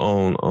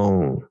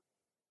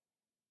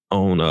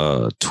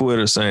 on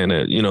Twitter saying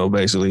that,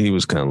 basically he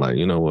was kind of like,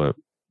 what,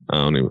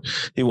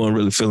 he wasn't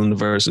really feeling the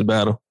versus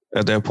battle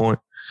at that point,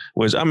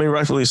 which I mean,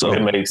 rightfully so.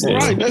 It makes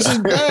sense. Right, that's his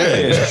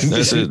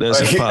dad. That's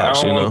his pops,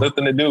 I don't want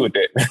nothing to do with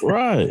that.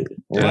 Right.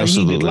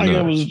 Absolutely.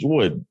 That was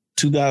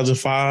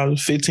 2005,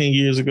 15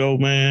 years ago,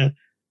 man.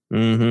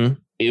 Mm-hmm.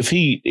 If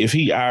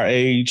he our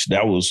age,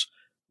 we was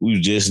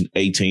just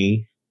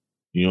 18.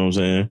 You know what I'm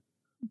saying?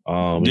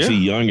 If he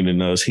younger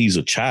than us, he's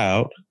a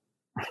child.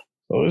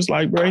 So it's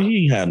like, bro,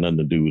 he ain't had nothing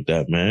to do with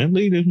that, man.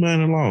 Leave this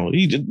man alone.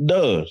 He just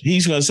does.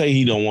 He's gonna say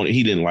he don't want it.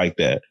 He didn't like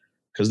that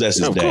because that's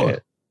his dad. Course.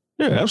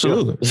 Yeah,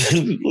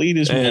 absolutely. Leave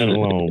this man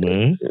alone,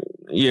 man.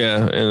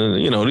 Yeah,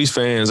 and these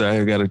fans out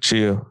here gotta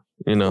chill.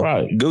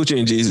 Right. Gucci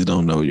and Jeezy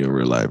don't know you in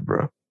real life,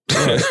 bro.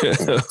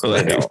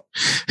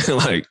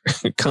 like,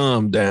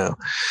 calm down.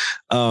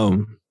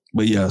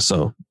 But yeah,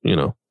 so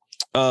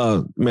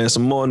man,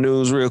 some more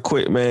news real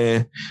quick,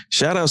 man.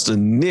 Shout outs to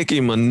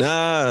Nicki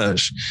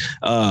Minaj.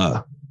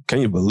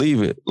 Can you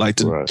believe it? Like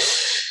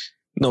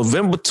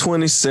November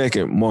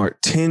 22nd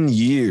marked 10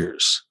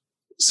 years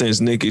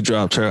since Nicki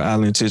dropped her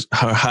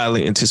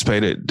highly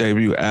anticipated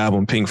debut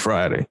album, Pink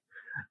Friday.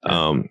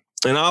 And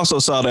I also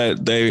saw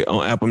that they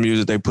on Apple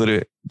Music, they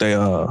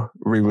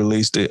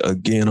re-released it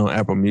again on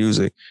Apple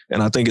Music.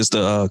 And I think it's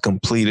the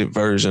completed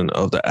version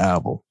of the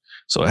album.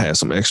 So it has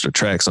some extra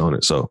tracks on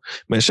it. So,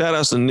 man, shout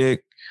outs to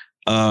Nick.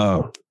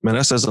 Man,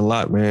 that says a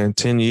lot, man.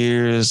 10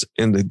 years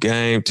in the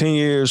game. 10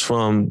 years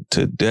from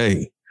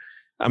today.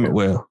 I mean,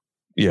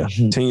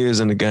 10 years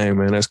in the game,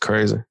 man. That's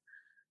crazy.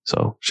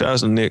 So, shout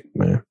outs to Nick,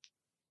 man.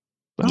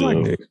 I like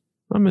Nick.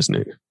 I miss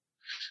Nick.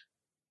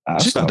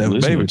 She got that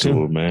baby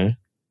too, her, man.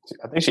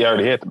 I think she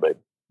already had the baby.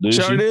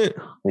 She already did?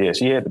 Yeah,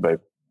 she had the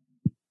baby.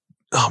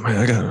 Oh, man,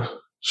 I got to...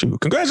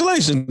 Shoot,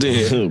 congratulations,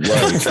 then.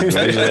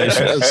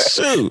 Congratulations.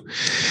 Shoot.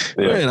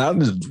 Yeah. Man, I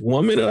just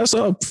 1 minute I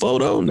saw a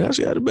photo, now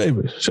she had a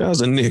baby. Shout out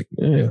to Nick.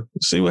 Yeah.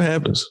 See what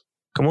happens.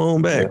 Come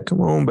on back. Yeah.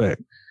 Come on back.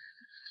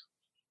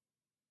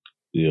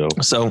 Yeah.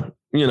 So,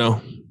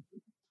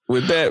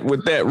 with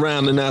that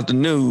rounding out the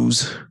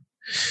news,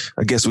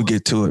 I guess we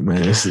get to it,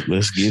 man.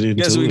 Let's get into it.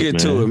 Guess we get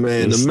to it,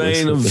 man. The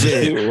main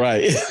event.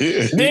 Right.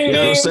 Ding, you know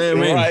what I'm saying,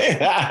 man?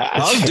 Right. I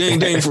was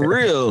ding for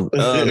real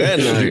that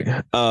night.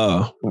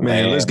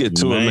 Man, let's get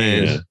to it,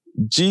 man.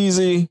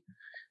 Jeezy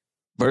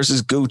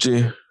versus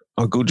Gucci,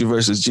 or Gucci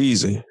versus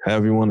Jeezy,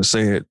 however you want to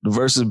say it. The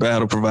versus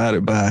battle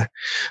provided by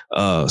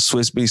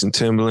Swiss Beats and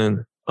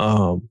Timbaland,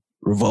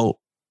 Revolt,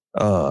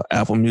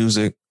 Apple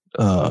Music,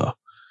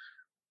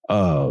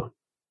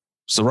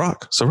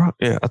 Ciroc.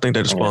 Yeah, I think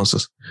they're the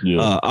sponsors.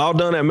 Yeah. All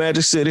done at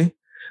Magic City.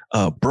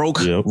 Broke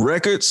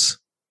records,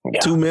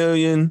 2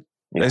 million.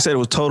 Yeah. They said it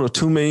was total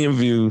 2 million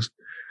views,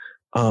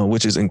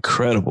 which is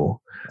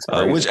incredible.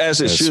 which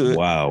as it should.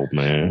 Wow,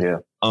 man. Yeah.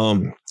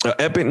 An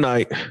epic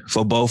night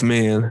for both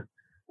men,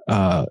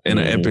 and an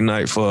epic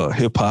night for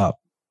hip hop.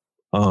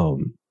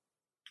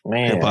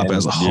 Hip hop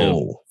as a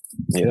whole.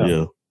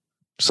 Yeah.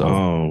 So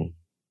I'm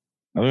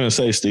gonna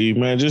say, Steve,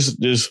 man,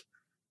 just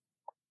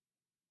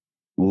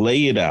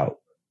lay it out.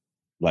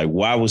 Like,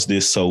 why was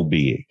this so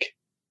big?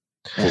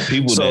 For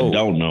people that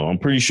don't know, I'm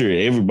pretty sure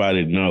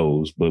everybody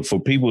knows, but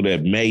for people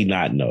that may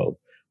not know,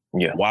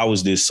 why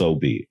was this so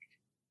big?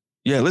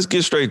 Yeah, let's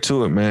get straight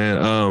to it,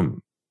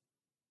 man.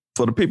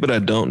 For the people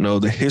that don't know,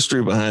 the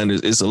history behind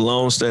it, it's a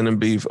long-standing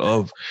beef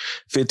of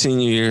 15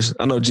 years.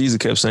 I know Jesus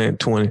kept saying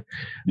 20,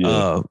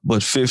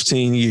 but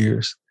 15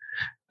 years.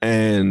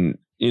 And,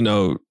 you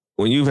know,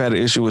 when you've had an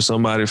issue with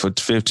somebody for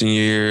 15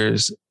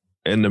 years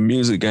in the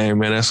music game,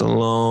 man, that's a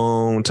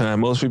long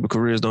time. Most people's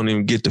careers don't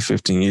even get to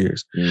 15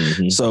 years.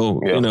 Mm-hmm.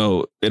 So, you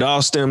know, it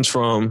all stems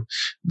from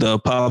the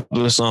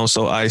popular song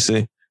So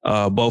Icy.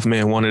 Both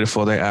men wanted it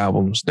for their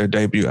albums, their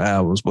debut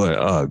albums,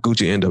 but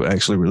Gucci ended up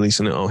actually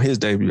releasing it on his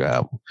debut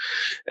album.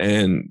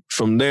 And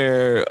from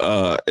there,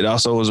 it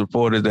also was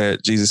reported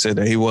that Jesus said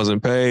that he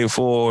wasn't paid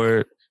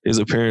for his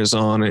appearance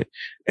on it.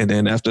 And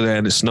then after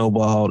that, it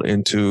snowballed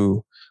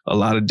into a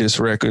lot of diss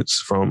records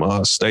from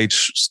Stay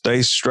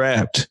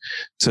Strapped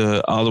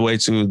to all the way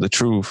to The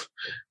Truth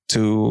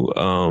to,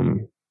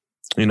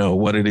 you know,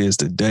 what it is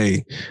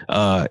today.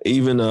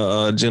 Even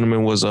a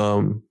gentleman was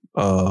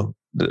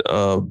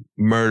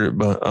murdered,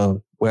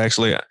 but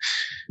actually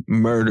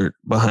murdered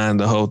behind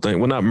the whole thing.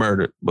 Well, not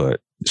murdered,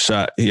 but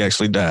shot. He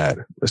actually died.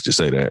 Let's just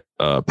say that.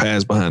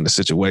 Passed behind the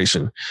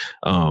situation.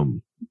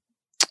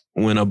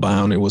 When a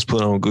bounty was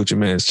put on Gucci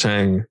Mane's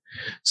chain.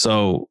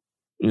 So,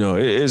 you know,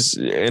 there's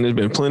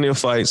been plenty of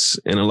fights,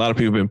 and a lot of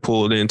people have been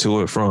pulled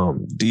into it,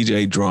 from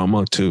DJ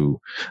Drama to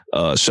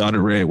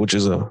Shawty Redd, which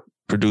is a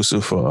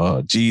producer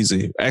for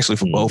Jeezy, actually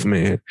for both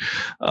men.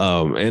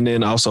 And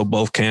then also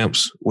both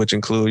camps, which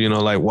include, you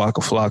know, like Waka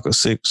Flocka,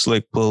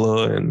 Slick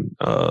Puller, and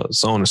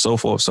so on and so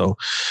forth. So,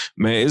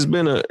 man, this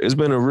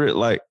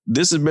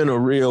has been a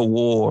real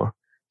war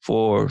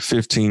for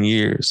 15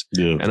 years.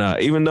 Yeah.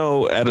 And even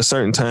though at a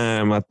certain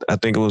time, I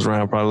think it was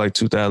around probably like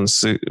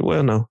 2006.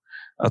 Well, no,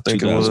 I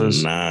think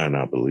 2009,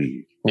 I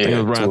believe. I think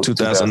it was around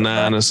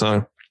 2009 or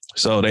so.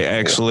 So they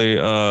actually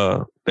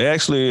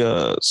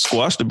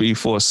squashed the beef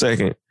for a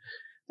second,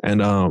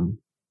 and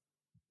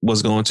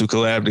was going to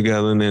collab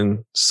together, and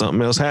then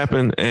something else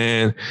happened,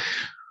 and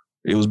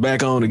it was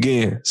back on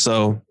again.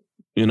 So,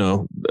 you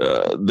know,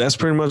 that's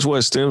pretty much what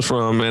it stems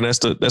from, man. That's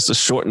the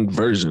shortened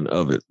version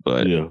of it.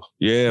 But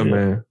yeah.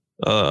 Man,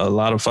 a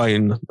lot of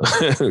fighting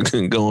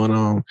going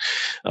on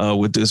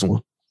with this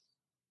one.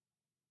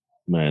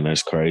 Man,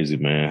 that's crazy,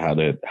 man. How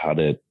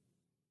that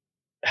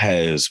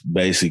has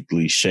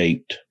basically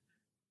shaped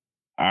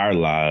our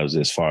lives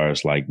as far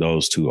as like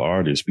those two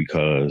artists,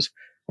 because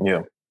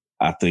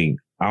I think,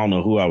 I don't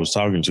know who I was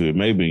talking to, it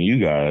may have been you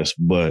guys,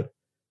 but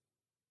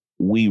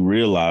we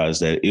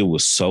realized that it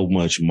was so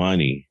much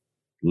money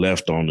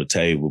left on the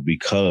table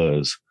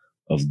because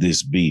of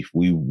this beef.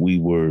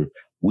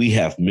 We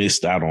have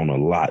missed out on a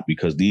lot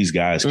because these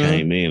guys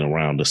came in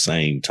around the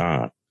same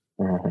time,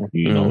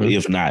 you know,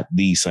 if not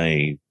the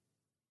same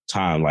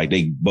time. Like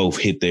they both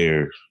hit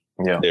their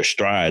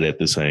stride at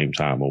the same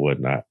time or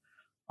whatnot.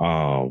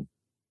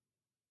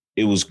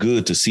 It was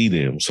good to see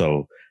them.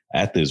 So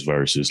at this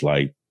versus,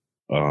 like,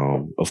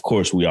 of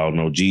course, we all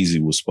know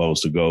Jeezy was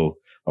supposed to go.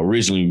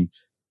 Originally,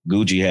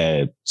 Gucci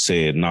had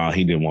said, nah,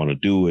 he didn't want to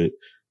do it.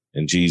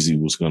 And Jeezy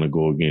was going to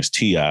go against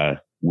T.I.,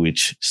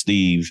 which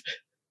Steve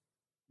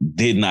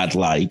did not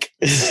like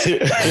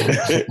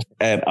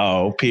at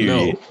all,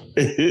 period.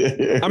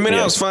 No. I mean,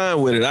 I was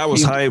fine with it. I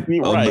was hyped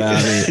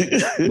about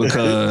it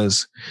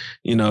because,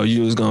 you know,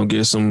 you was going to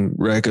get some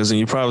records and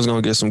you probably was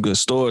going to get some good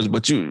stories.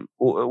 But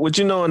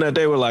knowing that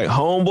they were like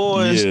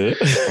homeboys,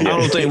 I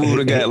don't think we would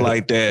have got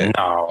like that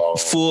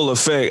full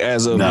effect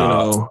as of,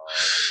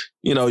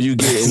 you know, you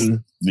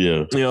getting...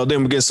 you know,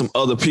 then we get some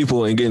other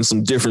people and getting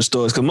some different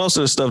stories, because most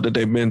of the stuff that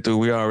they've been through,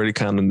 we already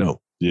kind of know,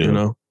 you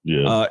know?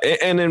 Yeah.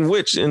 And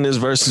in this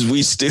verses,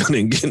 we still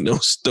didn't get no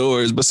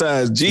stories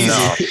besides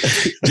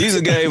Jeezy.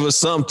 Jeezy gave us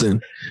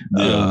something.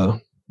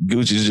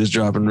 Gucci's just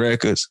dropping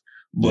records.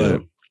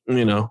 But,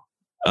 you know,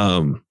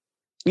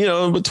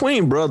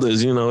 between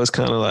brothers, you know, it's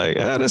kind of like,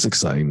 that's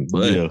exciting.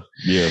 But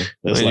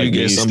that's like you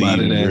get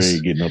somebody that's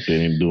getting up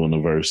there and doing the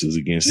verses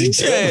against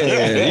each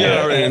other. You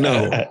already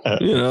know.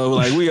 You know,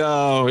 like we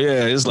all,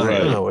 it's like,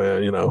 oh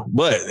well, you know.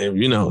 But if,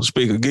 you know,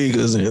 speak of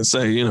gigas and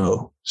say, you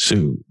know,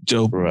 shoot,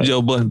 Joe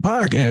Budden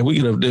podcast, we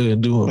get up there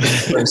and do a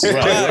podcast.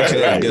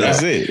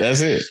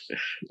 That's it.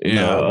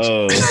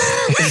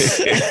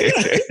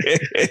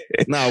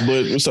 No,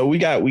 but so we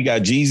got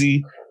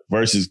Jeezy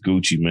versus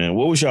Gucci, man.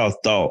 What was y'all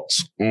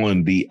thoughts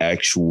on the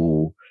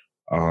actual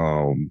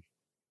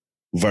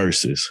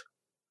verses?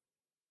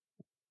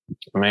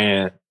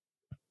 Man,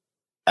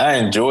 I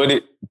enjoyed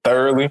it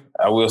thoroughly.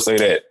 I will say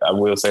that I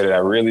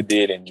really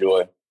did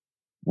enjoy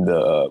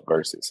the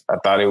verses. I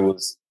thought it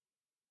was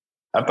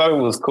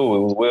cool.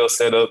 It was well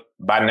set up.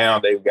 By now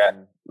they've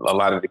gotten a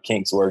lot of the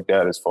kinks worked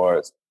out as far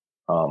as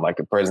like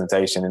the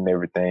presentation and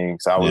everything.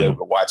 So I was able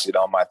to watch it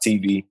on my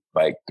TV,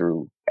 like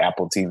through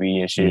Apple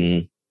TV and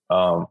shit,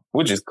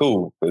 which is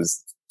cool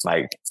because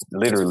like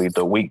literally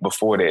the week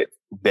before that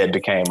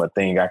became a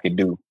thing I could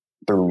do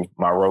through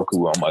my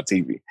Roku on my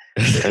TV.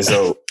 And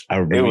so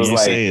it was like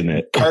saying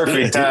that.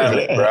 Perfect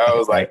timing, bro. I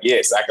was like,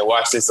 yes, I can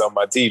watch this on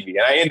my TV.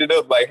 And I ended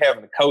up like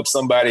having to coach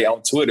somebody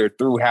on Twitter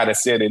through how to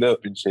set it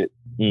up and shit.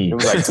 It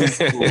was like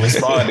 2 people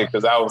responded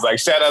because I was like,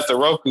 shout out to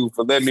Roku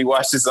for letting me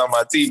watch this on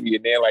my TV.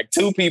 And then like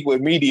 2 people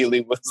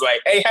immediately was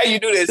like, hey, how you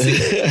do this?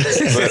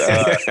 But,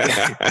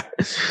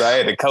 so I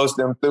had to coach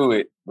them through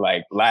it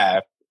like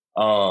live.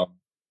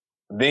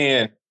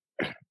 Then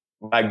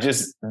like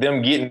just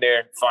them getting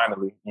there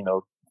finally, you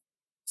know,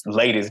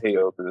 late as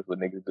hell because that's what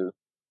niggas do.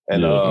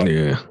 And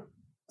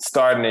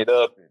starting it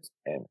up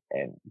and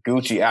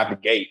Gucci out the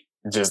gate,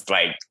 just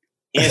like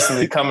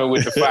instantly coming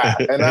with the fire.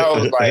 And I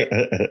was like,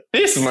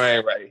 this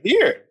man right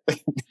here.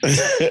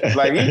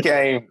 Like he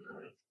came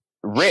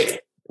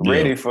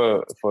ready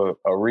for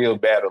a real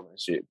battle and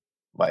shit.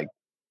 Like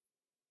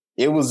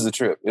it was a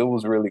trip. It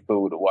was really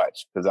cool to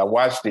watch because I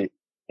watched it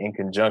in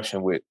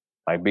conjunction with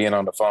like being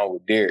on the phone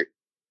with Derek.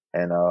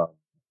 And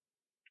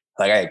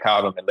like I had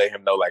called him and let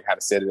him know like how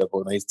to set it up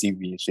on his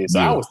TV and shit. So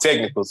I was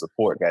technical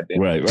support, goddamn.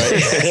 Right.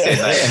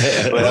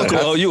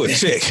 But, you a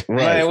chick.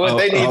 Right. Man, what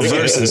they need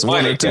versus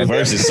one or two.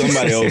 Versus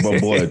somebody owes my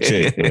boy a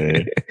chick,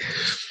 man.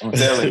 I'm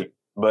telling you.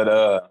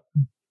 But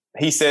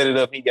he set it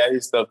up, he got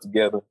his stuff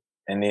together.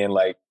 And then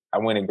like I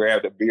went and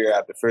grabbed a beer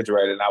out the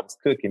refrigerator and I was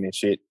cooking and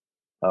shit.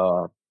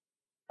 And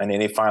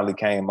then it finally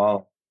came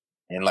on.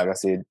 And like I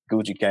said,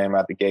 Gucci came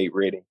out the gate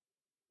ready.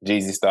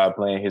 Jeezy started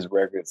playing his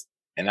records.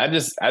 And I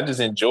just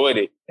enjoyed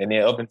it. And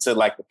then up until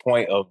like the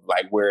point of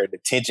like where the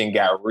tension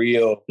got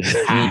real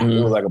high.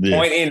 It was like a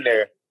point in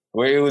there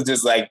where it was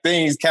just like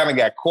things kind of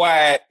got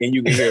quiet and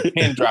you could hear a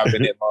pin drop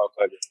in that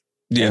motherfucker.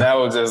 Yeah. And I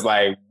was just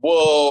like,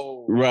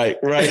 whoa. Right.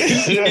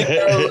 You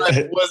know,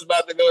 like, what's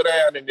about to go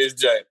down in this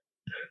joint?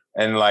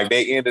 And like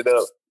they ended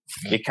up,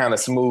 it kind of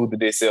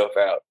smoothed itself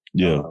out.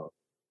 Yeah.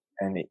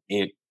 And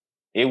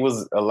it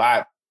was a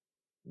lot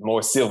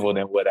more civil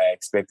than what I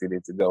expected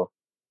it to go.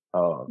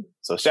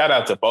 So shout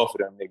out to both of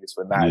them niggas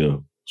for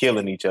not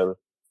killing each other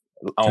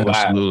on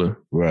live.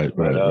 Right.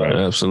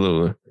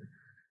 Absolutely.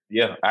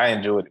 Yeah, I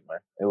enjoyed it, man.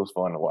 It was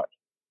fun to watch.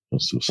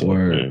 That's what's up,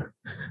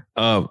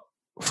 man.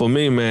 For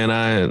me, man,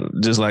 I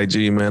just like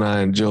G, man,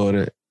 I enjoyed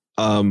it.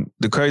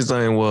 The crazy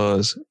thing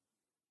was,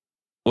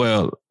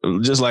 well,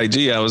 just like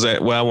G, I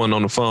wasn't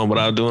on the phone, but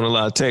I was doing a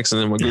lot of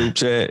texting in my group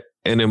chat,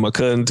 and then my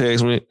cousin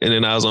texted me, and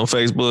then I was on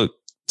Facebook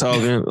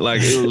talking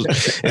like it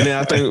was, and then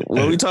I think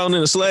were we talking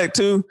in the Slack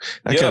too?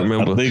 I can't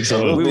remember. I think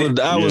so.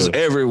 I was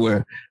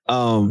everywhere.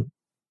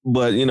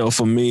 But you know,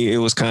 for me, it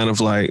was kind of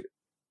like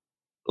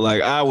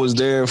I was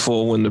there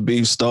for when the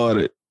beef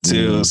started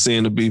till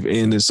seeing the beef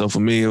ended. So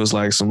for me, it was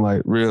like some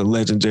like real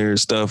legendary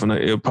stuff, and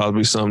it'll probably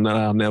be something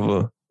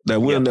that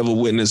we'll never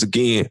witness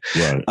again.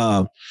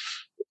 Right.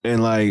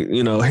 And like,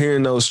 you know,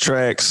 hearing those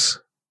tracks,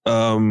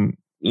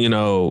 you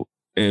know.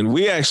 And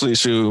we actually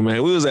we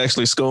was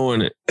actually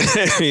scoring it,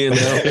 you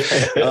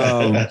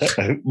know.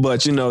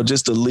 But, you know,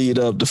 just to lead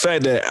up, the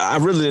fact that I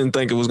really didn't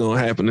think it was going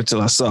to happen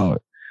until I saw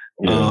it.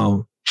 Yeah.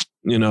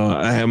 You know,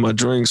 I had my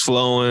drinks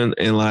flowing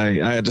and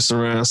like I had the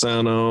surround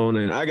sound on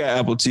and I got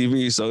Apple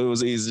TV. So it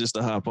was easy just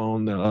to hop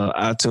on the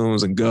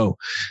iTunes and go.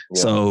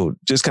 Yeah. So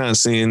just kind of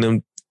seeing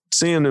them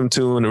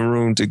two in the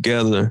room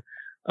together.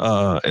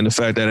 And the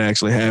fact that it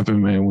actually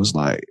happened, man, was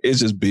like, it's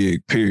just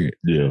big, period.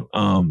 Yeah.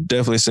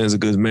 Definitely sends a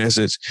good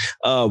message.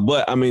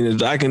 But I mean,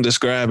 if I can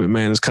describe it,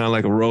 man, it's kind of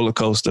like a roller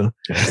coaster.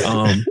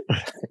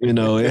 You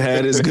know, it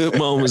had its good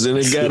moments and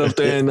it got up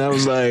there and I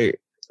was like,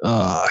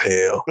 oh,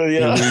 hell.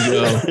 Yeah. Here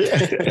we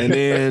go. And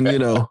then, you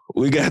know,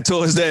 we got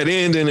towards that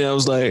end and I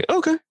was like,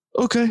 okay.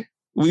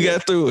 We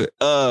got through it.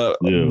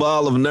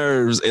 Ball of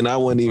nerves, and I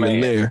wasn't even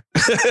there.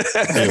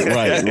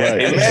 Right.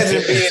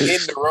 Imagine being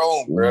in the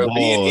room, bro.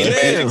 Being in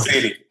Magic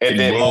City at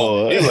that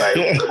moment. You're like,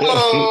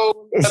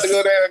 whoa, got to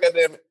go down,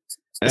 goddamn it.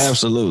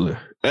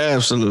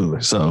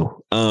 Absolutely.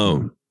 So,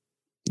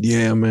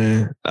 yeah,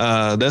 man.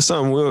 That's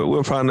something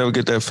we'll probably never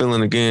get that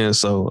feeling again.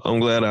 So I'm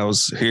glad I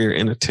was here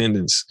in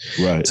attendance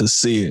to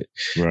see it.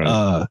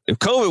 Right. If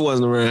COVID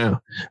wasn't around,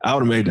 I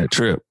would have made that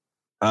trip.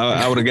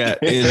 I would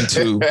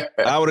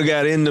have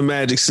got into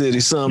Magic City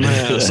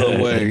somehow,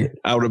 some way.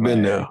 I would have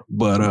been there,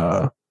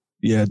 but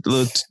yeah,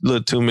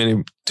 little too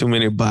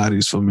many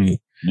bodies for me.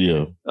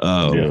 Yeah.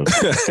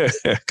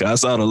 I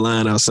saw the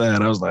line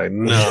outside. I was like,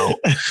 no.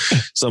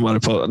 Somebody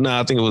posted. No,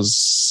 I think it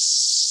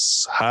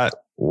was Hot.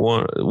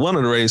 One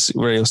of the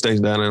radio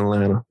stations down in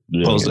Atlanta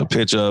posted a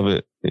picture of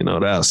it. You know,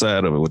 the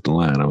outside of it with the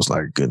line. I was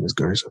like, goodness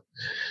gracious.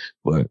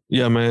 But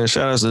yeah, man,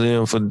 shout out to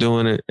them for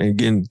doing it and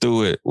getting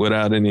through it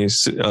without any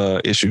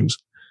issues.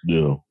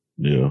 Yeah.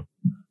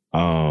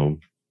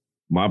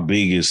 My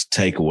biggest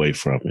takeaway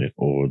from it,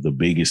 or the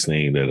biggest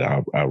thing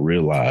that I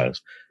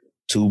realized,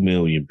 2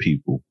 million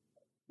people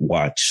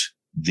watch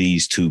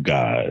these two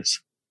guys,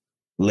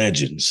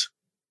 legends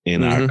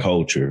in our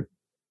culture,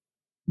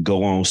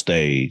 go on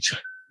stage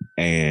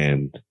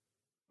and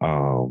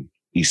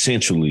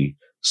essentially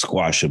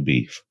squash a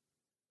beef.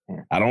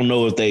 I don't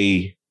know if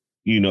they,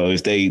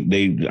 if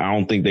they I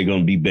don't think they're going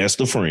to be best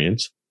of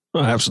friends.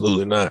 No,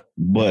 absolutely not.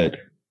 But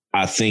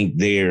I think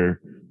they're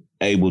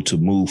able to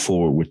move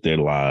forward with their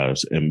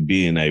lives and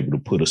being able to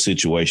put a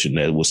situation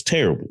that was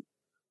terrible.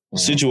 The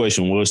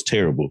situation was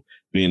terrible,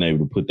 being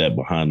able to put that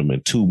behind them,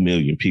 and 2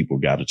 million people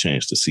got a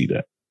chance to see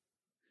that.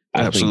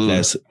 I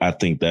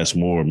think that's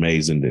more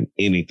amazing than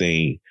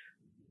anything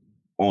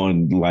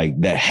on like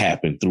that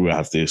happened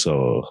throughout this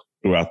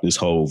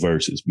whole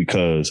versus,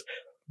 because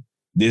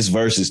this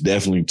versus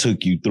definitely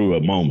took you through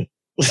a moment.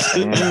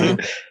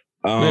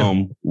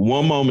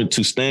 One moment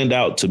to stand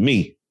out to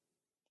me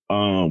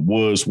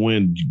was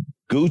when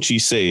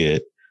Gucci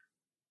said,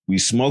 "We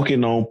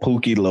smoking on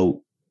Pookie Loc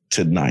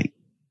tonight,"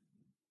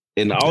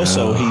 and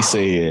also he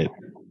said,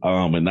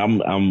 and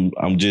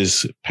I'm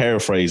just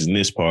paraphrasing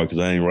this part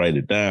because I ain't write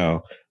it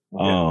down.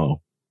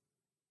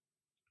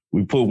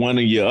 We put one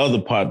of your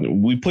other partner.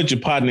 We put your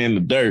partner in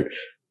the dirt.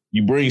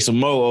 You bring some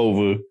more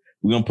over.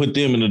 We're gonna put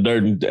them in the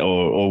dirt,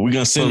 or we're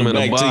gonna send them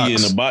back to you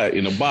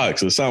in a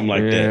box or something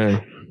like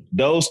that.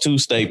 Those two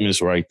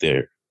statements right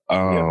there.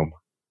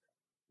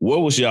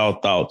 What was y'all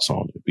thoughts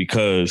on it?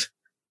 Because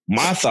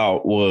my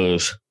thought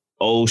was,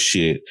 oh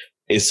shit,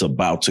 it's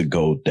about to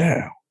go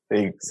down.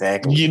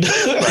 Exactly.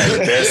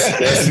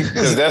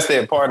 That's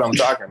that part I'm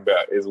talking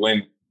about, is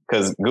when,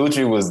 because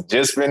Gucci was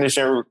just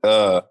finishing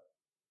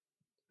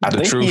I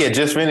think Truth. He had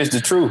just finished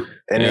The Truth.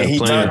 And then he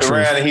turned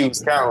around and he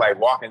was kind of like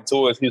walking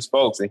towards his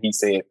folks, and he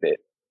said that.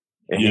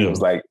 And he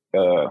was like,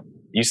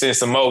 you send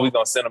some more, we're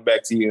going to send them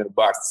back to you in the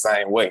box the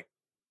same way.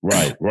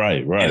 Right.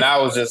 And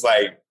I was just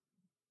like,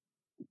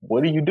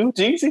 what do you do,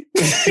 Jeezy?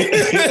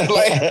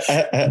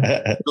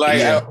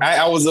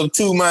 I was of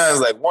two minds.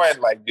 Like, one,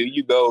 like, do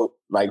you go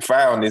like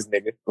find this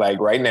nigga like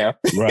right now?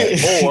 Right.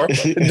 Or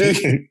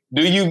do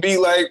you be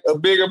like a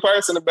bigger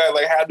person about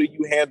like, how do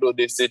you handle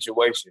this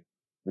situation?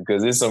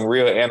 Because there's some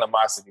real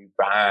animosity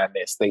behind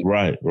that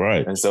statement.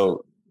 Right. And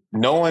so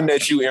knowing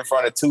that you in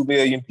front of 2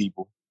 billion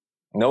people,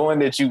 knowing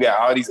that you got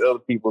all these other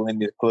people in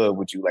this club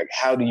with you, like,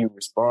 how do you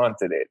respond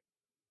to that?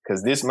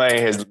 Because this man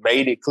has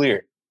made it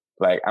clear,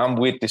 like, I'm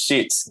with the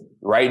shits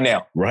right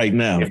now.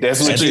 If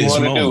that's what you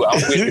want to do,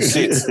 I'm with the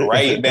shits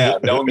right now.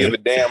 Don't give a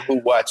damn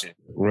who watching.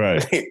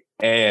 Right.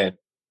 And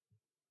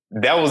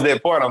that was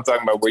that part I'm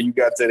talking about, where you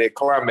got to that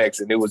climax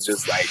and it was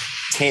just like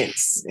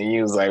tense. And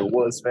you was like,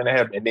 what's going to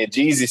happen? And then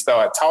Jeezy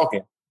started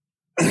talking.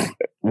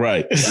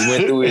 Right. He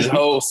went through his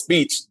whole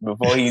speech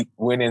before he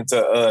went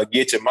into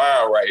Get Your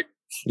Mind Right.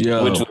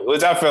 Yeah.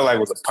 Which I felt like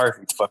was a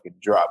perfect fucking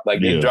drop. Like,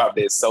 they dropped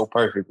it so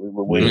perfectly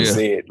with what he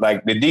said.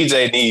 Like, the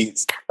DJ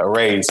needs a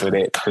raise for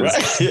that. Because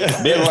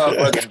that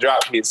motherfucking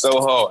drop hit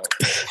so hard.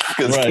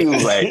 Because he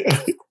was like,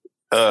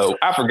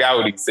 I forgot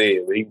what he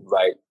said, but he was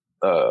like,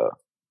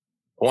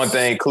 one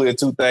thing clear,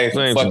 two things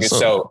for fucking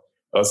show.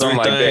 Or something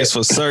like that. 3 things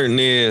for certain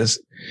is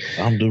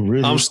I'm the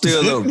realest. I'm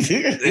still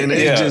and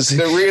it just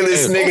the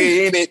realest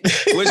nigga in it.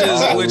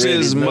 Which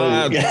is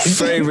my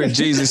favorite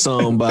Jeezy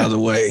song, by the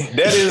way.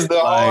 That is the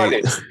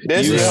hardest.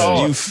 That's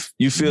hard.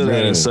 You feel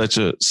that in such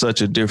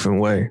a different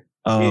way.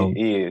 It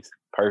is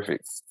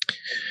perfect.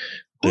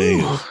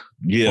 Damn.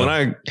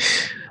 Yeah.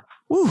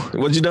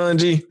 What you done,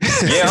 G?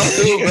 Yeah, I'm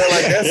through, bro.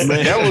 Like,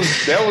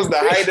 that was the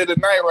height of the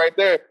night right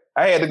there.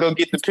 I had to go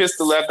get the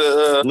pistol at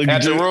the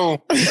room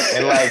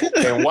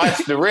and watch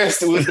the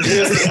rest with the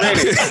pistol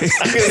ready.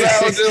 Because I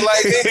was just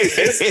like,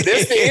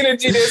 this the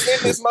energy that's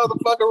in this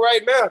motherfucker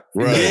right now.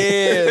 Right.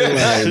 Yeah,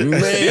 like,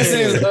 man.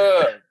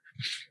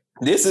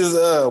 This is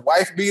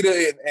wife beater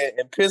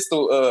and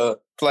pistol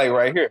play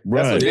right here.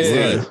 That's what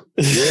this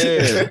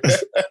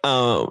is.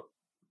 Yeah.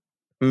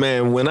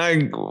 Man,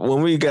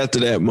 when we got to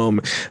that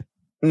moment.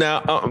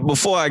 Now,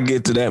 before I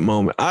get to that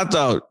moment, I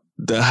thought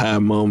the high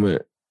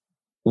moment.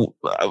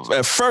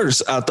 At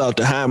first, I thought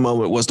the high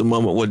moment was the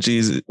moment where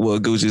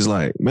Gucci's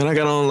like, man, I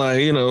got on like,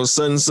 I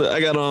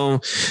got on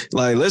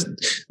like, let's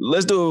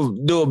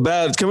do a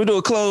battle. Can we do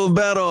a clothes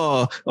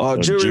battle or a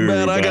jury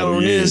battle? I got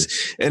on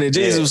this. And then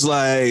Jeezy was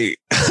like,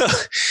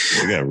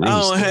 I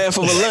own half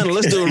of Atlanta.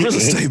 Let's do a real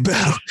estate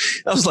battle.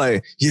 I was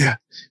like, yeah,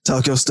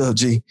 talk your stuff,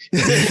 G.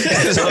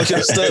 Talk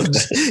your stuff,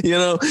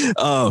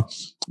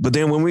 but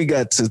then when we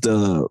got to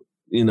to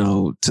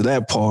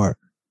that part,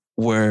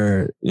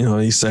 where,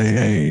 he say,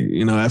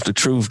 hey, after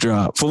Truth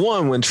dropped. For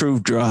one, when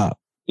Truth dropped,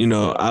 I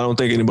don't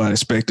think anybody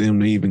expected him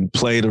to even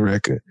play the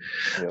record.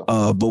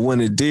 Yeah. But when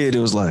it did, it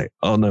was like,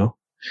 oh no,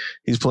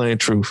 he's playing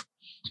Truth.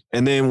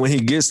 And then when he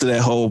gets to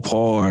that whole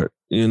part,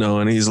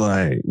 and he's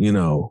like,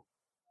 hey,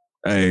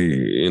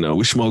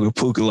 we smoking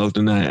Pookie Loc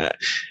tonight.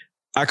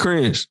 I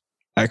cringed.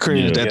 At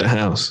the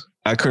house.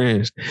 I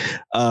cringed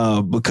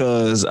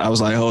because I was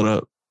like, hold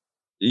up.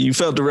 You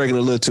felt the record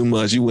a little too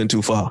much. You went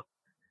too far.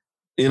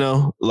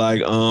 And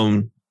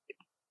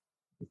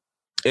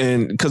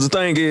because the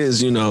thing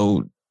is,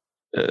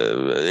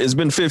 it's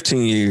been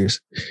 15 years.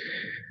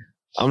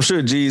 I'm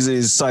sure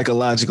Jeezy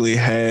psychologically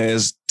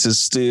has to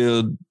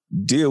still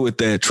deal with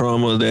that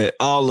trauma, that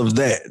all of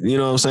that. You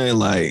know what I'm saying?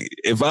 Like,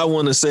 if I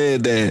wouldn't have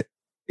said that,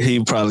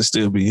 he'd probably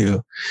still be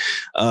here.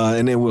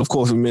 And then, of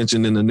course, we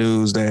mentioned in the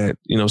news that,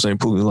 you know what I'm saying,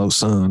 Pookie Lowe's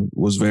son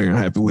was very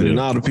unhappy with it, and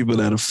all the people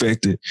that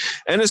affected.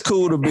 And it's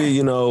cool to be,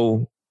 you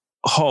know,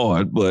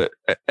 hard, but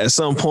at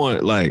some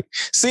point, like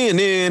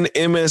CNN,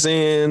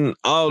 MSN,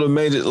 all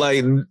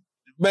the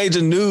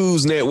major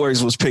news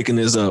networks was picking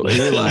this up. And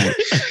you're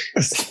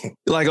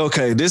like,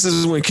 okay, this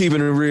is when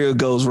keeping it real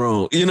goes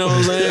wrong. You know what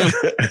I'm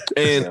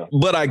saying?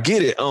 But I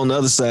get it. On the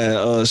other side,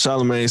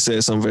 Charlamagne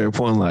said something very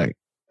important, like,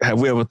 have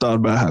we ever thought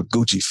about how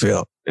Gucci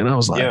felt? And I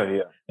was like,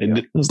 yeah. And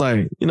it was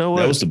like, you know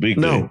what? That was the big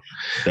thing.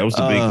 That was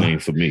the big thing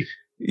for me.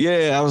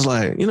 Yeah, I was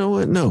like, you know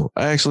what? No,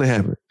 I actually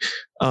haven't.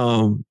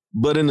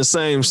 But in the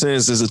same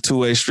sense, it's a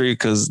two-way street,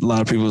 because a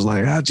lot of people was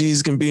like, how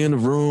Jesus can be in the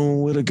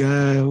room with a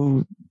guy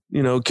who,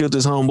 you know, killed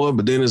his homeboy.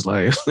 But then it's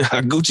like, how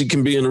Gucci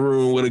can be in the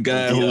room with a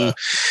guy who,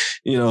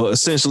 you know,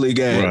 essentially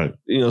got,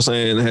 you know what I'm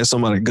saying, had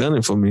somebody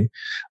gunning for me.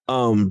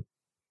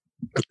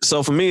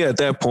 So for me at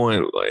that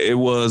point, it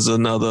was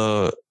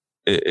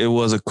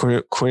a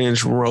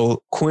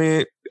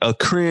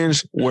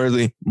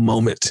cringe-worthy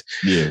moment.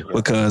 Yeah.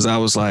 Because I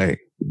was like,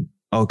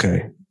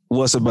 okay,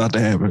 what's about to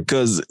happen?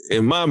 Because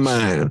in my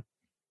mind,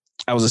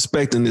 I was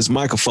expecting this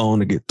microphone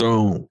to get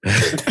thrown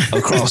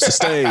across the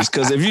stage.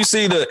 Because if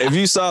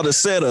you saw the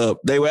setup,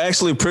 they were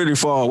actually pretty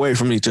far away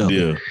from each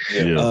other.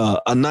 Yeah.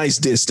 A nice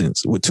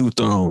distance with two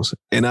thrones.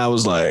 And I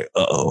was like,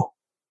 uh-oh.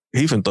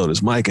 He finna throw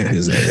this mic at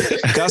his ass.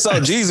 I saw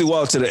Jeezy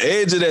walk to the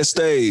edge of that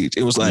stage.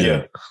 It was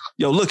like,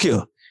 yo, look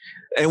here.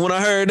 And when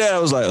I heard that, I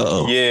was like,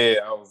 uh-oh. Yeah,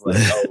 I was like,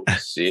 oh,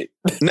 shit.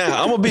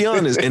 Now, I'm going to be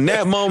honest. In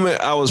that moment,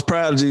 I was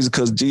proud of Jeezy,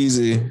 because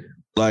Jeezy,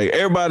 like,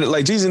 everybody,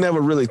 like, Jeezy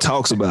never really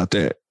talks about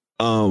that.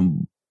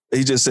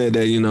 He just said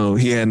that, you know,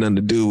 he had nothing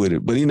to do with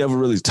it, but he never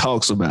really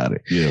talks about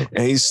it. Yeah.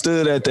 And he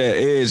stood at that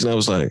edge, and I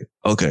was like,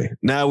 okay,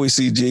 now we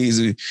see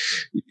Jeezy.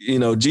 You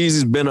know,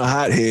 Jeezy's been a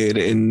hothead,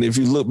 and if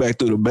you look back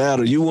through the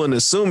battle, you wouldn't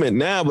assume it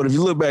now, but if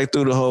you look back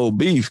through the whole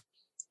beef,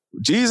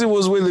 Jeezy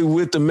was really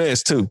with the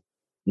mess too.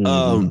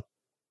 Mm-hmm.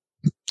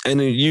 And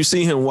then you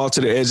see him walk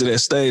to the edge of that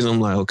stage. I'm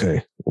like,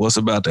 okay, what's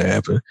about to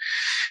happen?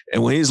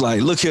 And when he's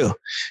like, look here,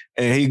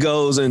 and he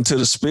goes into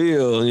the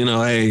spiel, you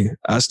know, hey,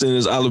 I stand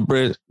as olive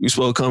bread. You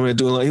supposed to come here and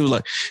do it. Like, he was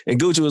like, and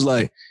Gucci was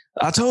like,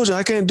 I told you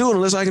I can't do it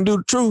unless I can do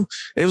the truth.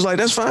 It was like,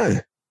 that's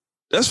fine.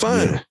 That's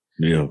fine.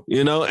 Yeah.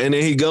 You know, and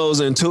then he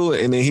goes into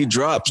it, and then he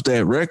drops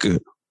that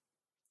record.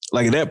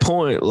 Like, at that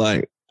point,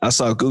 like, I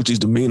saw Gucci's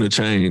demeanor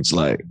change.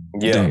 Like,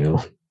 damn.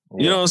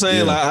 You know what I'm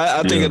saying? Yeah. Like,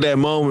 I think at that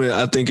moment,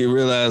 I think he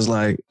realized,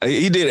 like,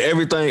 he did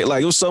everything.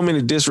 Like, it was so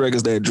many diss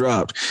records that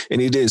dropped, and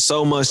he did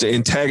so much to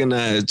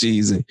antagonize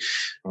Jeezy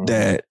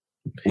that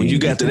when you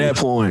got to that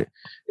point,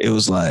 it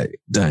was like,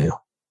 damn.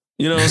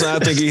 You know what I'm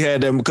saying? I think he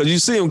had that, because you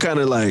see him kind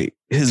of like,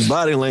 his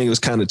body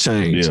language kind of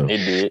changed. Yeah.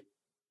 It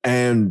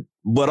did.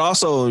 But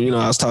also, you know,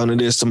 I was talking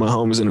to my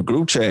homies in the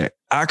group chat.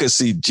 I could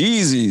see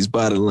Jeezy's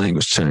body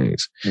language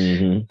change.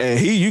 Mm-hmm. And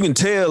you can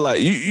tell,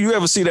 like, you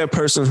ever see that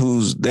person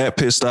who's that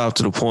pissed off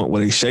to the point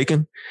where they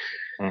shaking?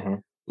 Mm-hmm.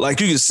 Like,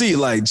 you can see,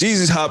 like,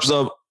 Jeezy hops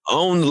up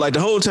on, like,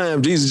 the whole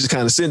time, Jeezy just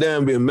kind of sit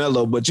down being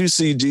mellow, but you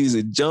see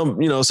Jeezy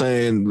jump, you know what I'm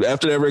saying,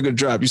 after that record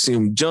drop, you see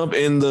him jump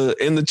in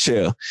the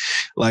chair.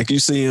 Like, you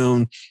see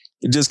him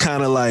just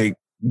kind of, like,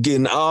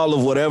 getting all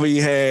of whatever he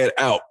had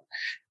out.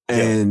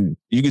 And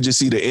you could just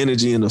see the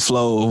energy and the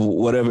flow of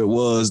whatever it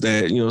was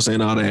that, you know what I'm saying,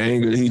 all that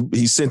anger,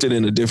 he sent it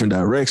in a different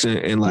direction.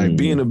 And like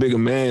being a bigger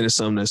man is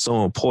something that's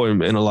so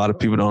important, and a lot of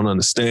people don't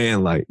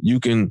understand. Like,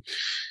 you can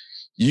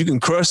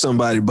crush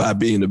somebody by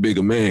being a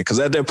bigger man. Because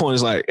at that point,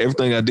 it's like,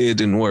 everything I did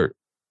didn't work.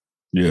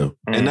 Yeah.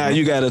 And now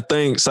you got to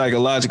think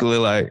psychologically,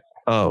 like,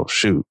 oh,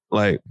 shoot,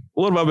 like,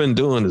 what have I been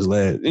doing this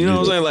last? You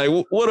know what I'm saying?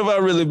 Like, what have I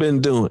really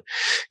been doing?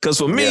 Because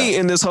for me,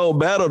 in this whole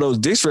battle, those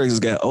diss records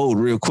got old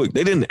real quick.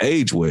 They didn't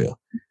age well.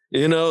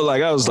 You know,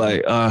 like, I was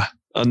like,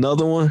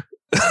 another one?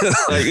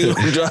 Like, you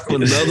drop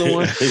another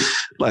one?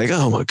 Like,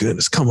 oh my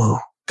goodness, come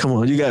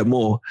on, you got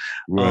more.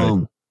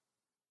 Right.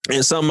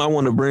 And something I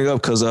want to bring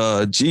up, because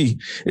G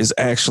is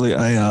actually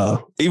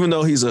even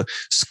though he's a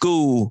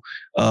school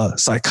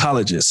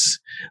psychologist,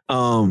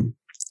 you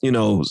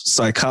know,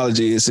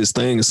 psychology is his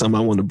thing. It's something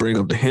I want to bring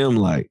up to him.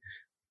 Like,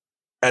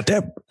 at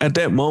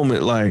that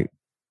moment, like,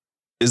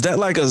 is that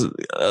like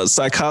a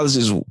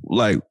psychologist's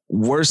like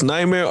worst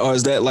nightmare, or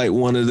is that like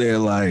one of their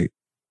like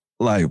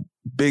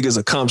biggest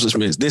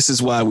accomplishments? This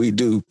is why we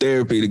do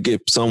therapy, to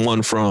get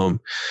someone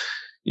from,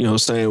 you know what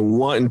I'm saying,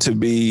 wanting to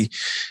be,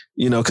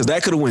 you know, because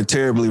that could have went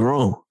terribly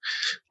wrong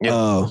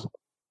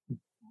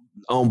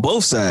on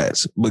both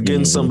sides. But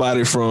getting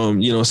somebody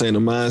from, you know what I'm saying,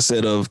 the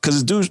mindset of,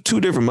 because it's two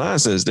different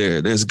mindsets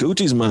there. There's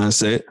Gucci's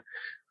mindset,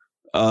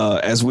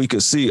 as we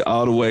could see,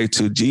 all the way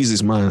to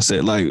Jeezy's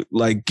mindset.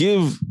 Like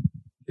give,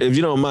 if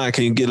you don't mind,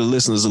 can you get the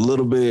listeners a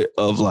little bit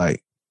of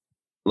like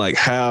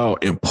how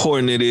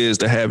important it is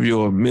to have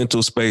your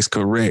mental space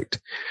correct,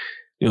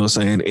 you know what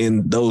I'm saying,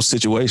 in those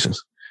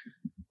situations?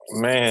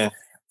 Man,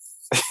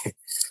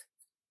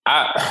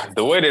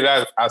 the way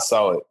that I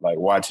saw it, like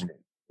watching it,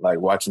 like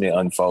watching it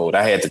unfold,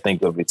 I had to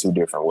think of it two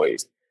different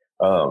ways.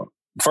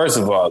 First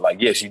of all,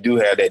 like, yes, you do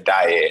have that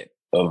dyad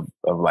of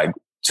like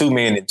two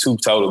men in two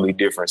totally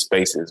different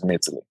spaces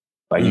mentally.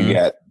 Like you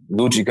got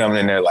Gucci coming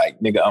in there like,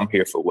 nigga, I'm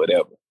here for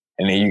whatever.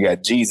 And then you got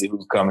Jeezy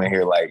who's coming in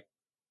here like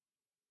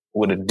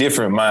with a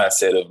different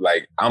mindset of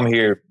like, I'm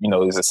here, you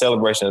know, it's a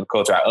celebration of the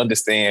culture. I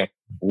understand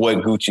what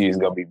Gucci is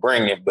going to be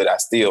bringing, but I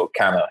still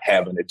kind of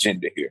have an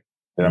agenda here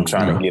that I'm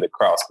trying to get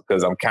across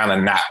because I'm kind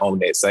of not on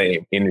that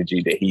same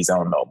energy that he's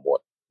on no more.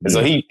 And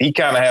so he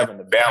kind of having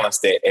to balance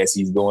that as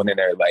he's going in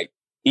there. Like,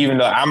 even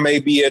though I may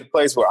be at a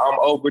place where I'm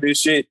over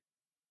this shit,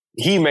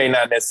 he may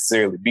not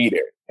necessarily be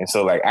there. And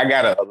so like, I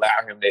got to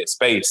allow him that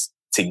space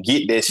to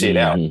get that shit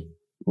out.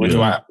 Which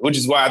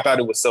is why I thought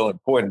it was so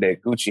important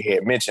that Gucci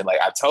had mentioned, like,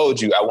 I told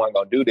you I wasn't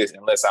going to do this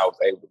unless I was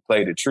able to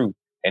play the truth.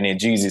 And then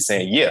Jeezy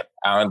saying, yeah,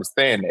 I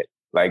understand that.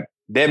 Like,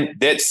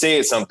 that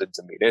said something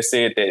to me. That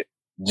said that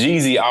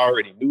Jeezy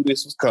already knew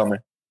this was coming.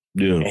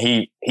 Yeah. And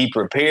he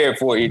prepared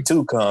for it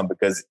to come,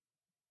 because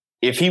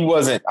if he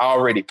wasn't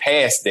already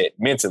past that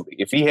mentally,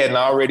 if he hadn't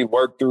already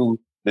worked through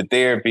the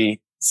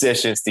therapy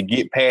sessions to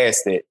get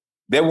past that,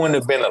 that wouldn't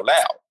have been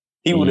allowed.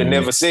 He would have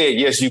never said,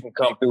 yes, you can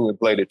come through and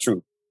play the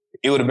truth.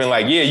 It would have been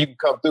like, yeah, you can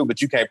come through,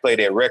 but you can't play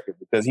that record,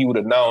 because he would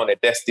have known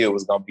that still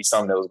was going to be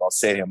something that was going to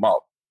set him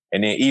off.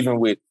 And then even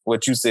with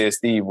what you said,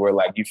 Steve, where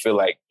like you feel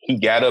like he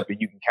got up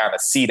and you can kind of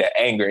see the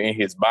anger in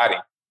his body,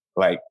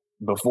 like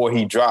before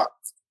he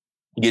dropped,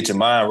 get your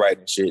mind right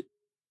and shit.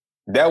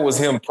 That was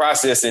him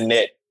processing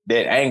that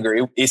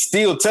anger. It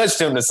still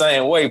touched him the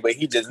same way, but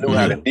he just knew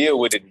how to deal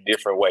with it a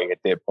different way at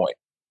that point.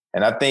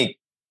 And I think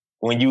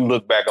when you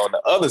look back on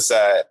the other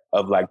side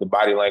of like the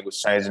body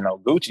language changing on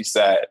Gucci's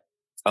side,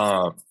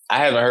 I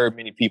haven't heard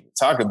many people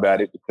talk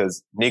about it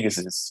because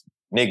niggas is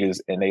niggas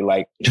and they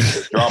like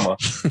drama.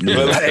 But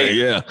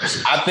like,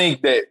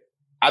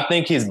 I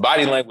think his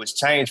body language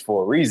changed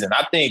for a reason.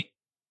 I think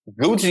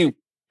Gucci,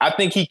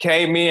 he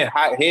came in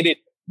hot-headed,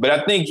 but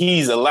I think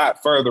he's a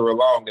lot further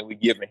along than we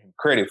giving him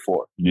credit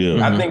for.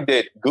 Yeah. I think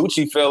that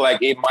Gucci felt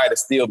like it might have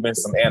still been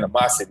some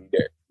animosity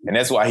there. And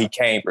that's why he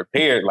came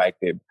prepared like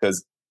that,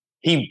 because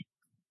he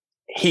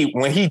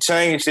when he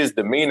changed his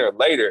demeanor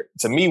later,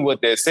 to me,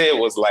 what that said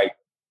was like,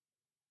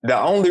 the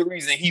only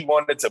reason he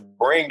wanted to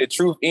bring the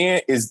truth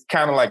in is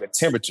kind of like a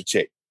temperature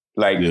check.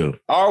 Like,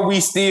 are we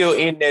still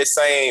in that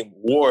same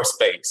war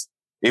space?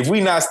 If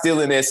we not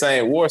still in that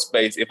same war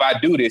space, if I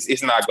do this,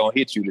 it's not going to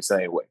hit you the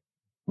same way.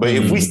 But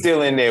if we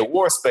still in that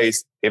war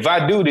space, if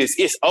I do this,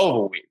 it's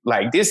over with.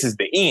 Like, this is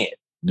the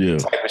end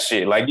type of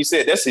shit. Like you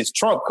said, that's his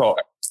trump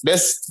card.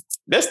 That's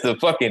the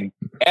fucking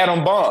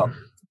atom bomb.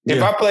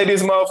 If I play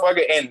this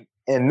motherfucker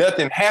and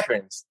nothing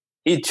happens,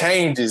 it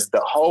changes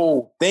the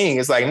whole thing.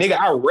 It's like, nigga,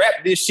 I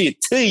rap this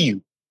shit to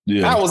you.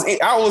 Yeah. I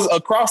was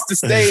across the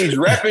stage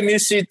rapping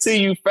this shit to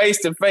you face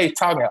to face,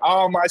 talking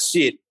all my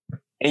shit,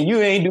 and you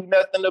ain't do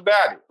nothing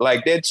about it.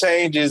 Like, that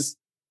changes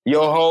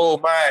your whole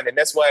mind. And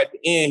that's why at the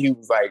end he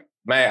was like,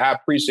 man, I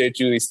appreciate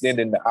you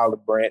extending the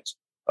olive branch.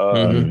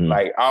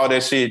 Like, all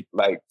that shit,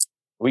 like,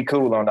 we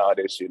cool on all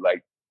that shit.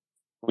 Like,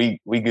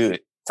 we good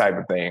type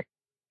of thing.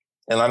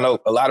 And I know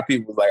a lot of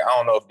people was like, I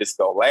don't know if this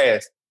gonna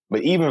last.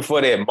 But even for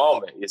that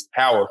moment, it's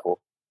powerful,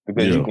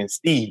 because you can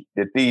see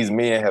that these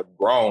men have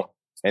grown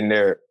in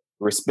their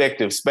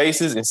respective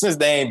spaces. And since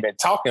they ain't been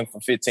talking for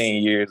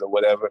 15 years or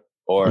whatever,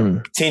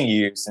 or 10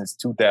 years since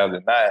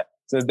 2009,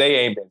 since they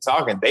ain't been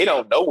talking, they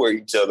don't know where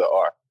each other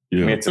are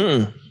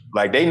mentally.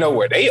 Like, they know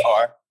where they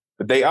are,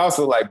 but they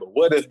also like, but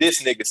what if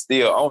this nigga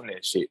still on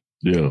that shit?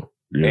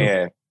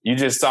 And you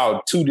just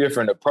saw two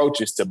different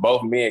approaches to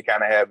both men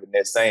kind of having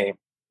that same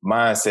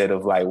mindset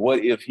of like,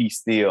 what if he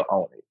still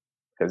on it?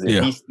 Because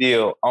if he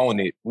still own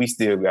it, we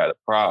still got a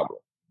problem.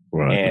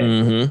 Right.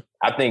 And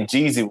I think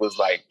Jeezy was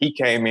like, he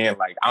came in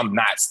like, I'm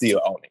not still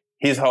on it.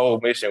 His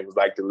whole mission was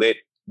like to let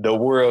the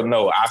world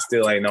know I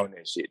still ain't on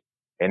that shit.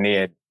 And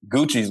then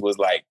Gucci's was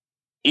like,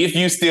 if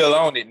you still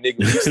own it, nigga,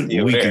 we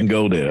still we can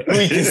go there.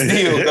 We can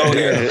still go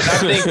there. And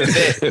I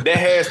think that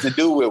has to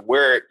do with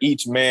where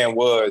each man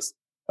was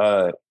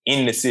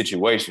in the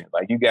situation.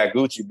 Like, you got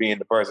Gucci being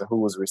the person who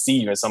was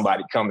receiving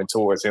somebody coming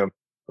towards him,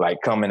 like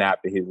coming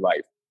after his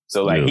life.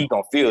 So like he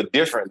gonna feel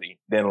differently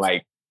than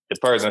like the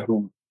person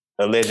who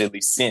allegedly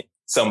sent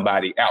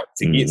somebody out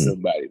to get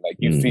somebody. Like,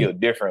 you feel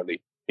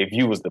differently if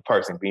you was the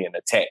person being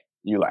attacked.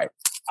 You like,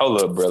 hold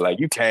up, bro.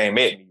 Like, you came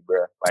at me,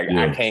 bro. Like,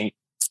 I can't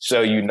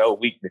show you no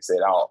weakness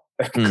at all.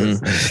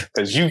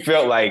 Because you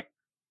felt like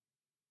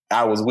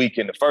I was weak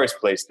in the first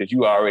place because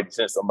you already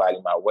sent somebody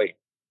my way.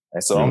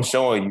 And so I'm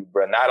showing you,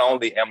 bro, not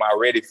only am I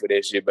ready for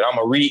that shit, but I'm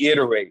gonna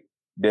reiterate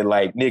that,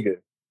 like, nigga,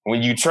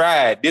 when you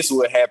tried, this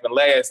would happen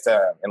last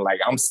time. And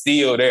like, I'm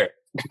still there.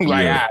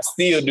 Like, I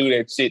still do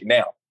that shit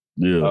now.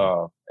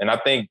 And I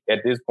think at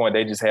this point,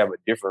 they just have a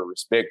different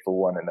respect for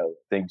one another.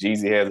 I think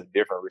Jeezy has a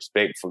different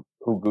respect for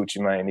who Gucci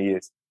Mane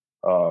is.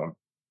 And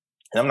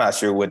I'm not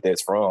sure what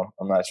that's from.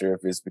 I'm not sure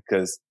if it's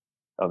because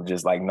of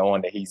just like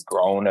knowing that he's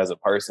grown as a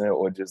person,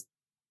 or just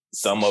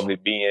some of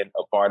it being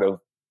a part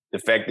of the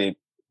fact that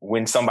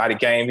when somebody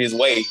came his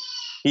way,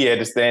 he had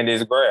to stand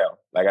his ground.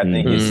 Like I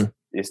think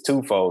it's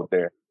twofold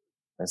there.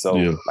 And so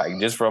like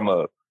just from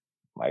a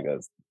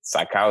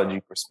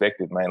psychology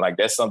perspective, man, like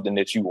that's something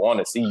that you want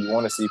to see. You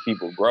want to see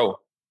people grow.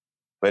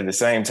 But at the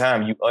same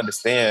time, you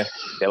understand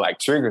that like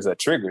triggers are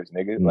triggers,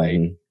 nigga.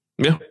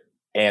 Like,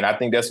 and I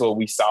think that's what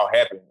we saw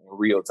happen in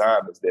real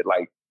time is that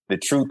like the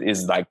truth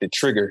is like the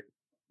trigger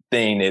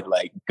thing that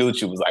like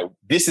Gucci was like,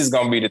 this is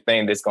going to be the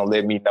thing that's going to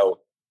let me know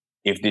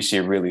if this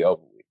shit really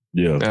over with.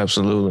 Yeah,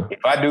 absolutely.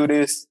 If I do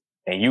this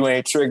and you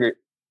ain't triggered,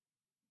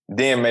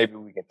 then maybe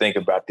we can think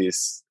about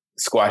this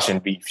squashing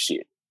beef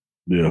shit.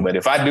 Yeah. But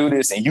if I do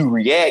this and you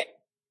react,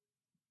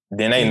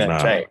 then ain't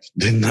nothing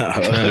changed.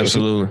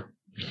 Absolutely.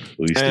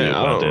 We still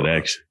got that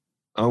action.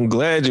 I'm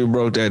glad you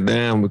broke that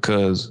down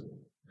because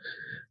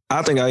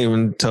I think I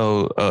even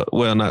told,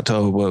 not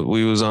told, but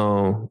we was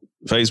on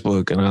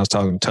Facebook and I was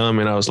talking to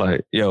Tommy and I was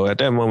like, yo, at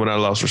that moment I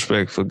lost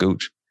respect for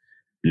Gucci.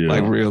 Yeah.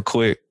 Like real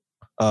quick.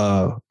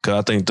 Cause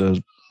I think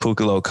the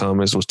Pukalo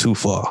comments was too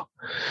far.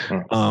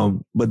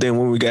 But then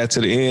when we got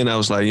to the end, I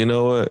was like, you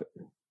know what?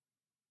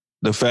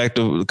 The fact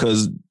of,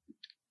 because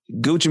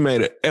Gucci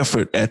made an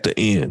effort at the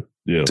end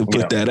to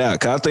put that out.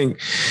 Cause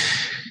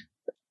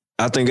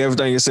I think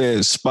everything you said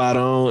is spot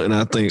on. And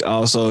I think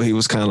also he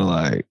was kind of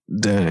like,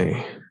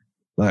 dang,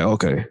 like,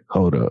 okay,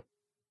 hold up.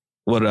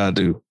 What did I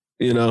do?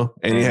 You know,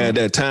 and he had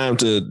that time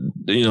to,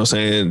 you know,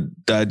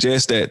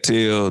 digest that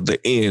till the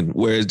end,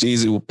 whereas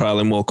Jeezy was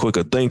probably more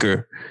quicker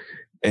thinker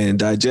and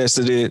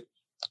digested it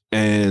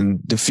and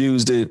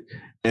diffused it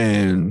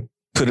and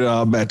put it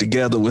all back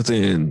together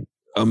within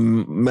a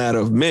matter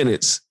of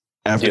minutes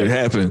after it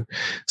happened.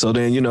 So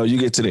then, you know, you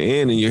get to the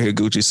end and you hear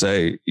Gucci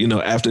say, you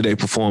know, after they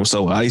perform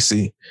So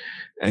Icy,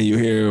 and you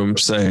hear him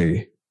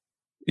say,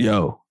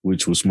 yo.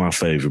 Which was my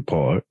favorite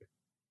part.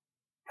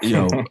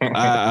 Yo,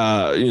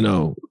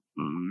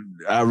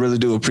 I really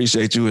do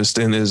appreciate you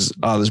extending this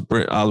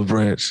olive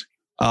branch.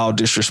 All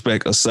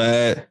disrespect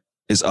aside,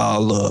 it's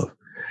all love.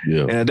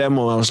 Yeah. And at that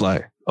moment, I was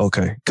like,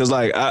 okay. Because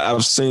like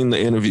I've seen the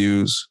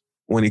interviews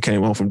when he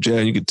came home from jail,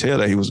 and you could tell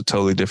that he was a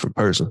totally different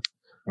person.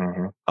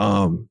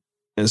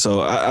 And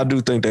so I do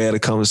think they had a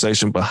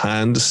conversation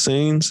behind the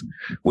scenes,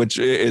 which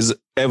is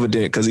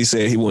evident because he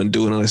said he wouldn't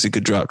do it unless he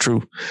could drop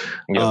Truth.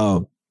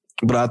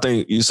 But I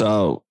think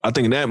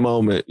in that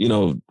moment, you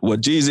know,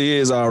 what Jeezy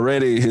is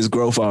already, his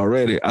growth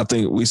already, I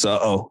think we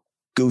saw,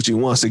 Gucci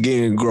once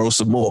again grow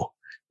some more,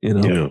 you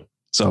know? Yeah.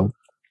 So,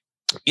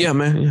 yeah,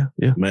 man.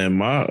 Yeah. Man,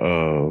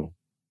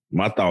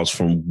 my thoughts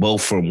from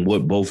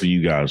what both of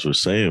you guys were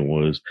saying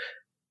was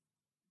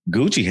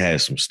Gucci had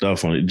some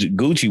stuff on it.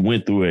 Gucci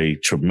went through a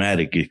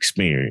traumatic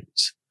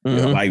experience.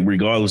 Like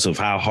regardless of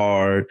how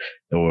hard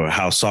or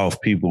how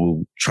soft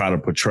people try to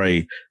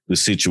portray the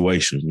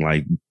situation,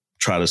 like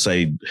try to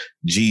say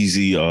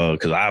Jeezy,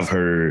 because I've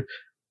heard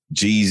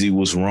Jeezy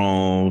was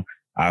wrong.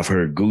 I've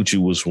heard Gucci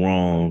was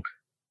wrong.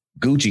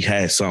 Gucci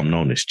had something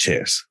on his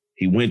chest.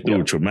 He went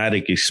through a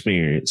traumatic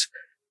experience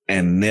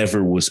and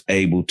never was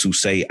able to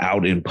say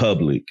out in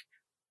public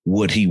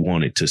what he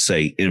wanted to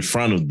say in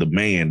front of the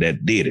man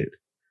that did it,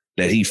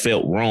 that he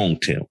felt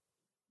wronged him.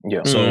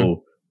 Yeah.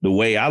 So the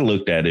way I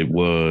looked at it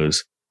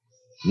was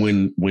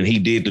when he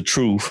did the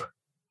Truth,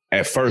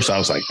 at first I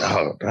was like,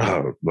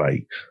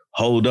 like,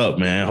 hold up,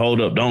 man. Hold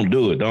up. Don't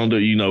do it. Don't do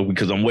it, you know,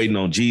 because I'm waiting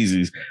on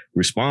Jeezy's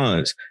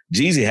response.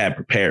 Jeezy had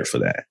prepared for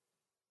that.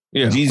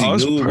 Yeah.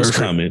 Jeezy knew it was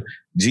coming.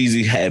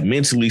 Jeezy had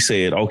mentally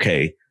said,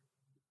 okay,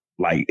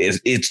 like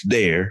it's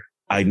there.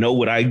 I know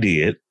what I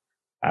did.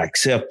 I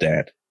accept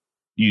that.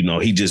 You know,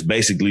 he just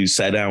basically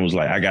sat down and was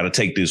like, I got to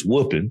take this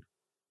whooping.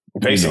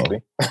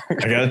 Basically. You know,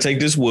 I got to take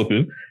this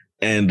whooping.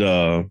 And,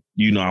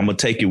 you know, I'm going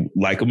to take it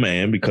like a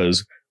man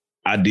because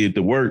I did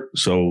the work.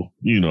 So,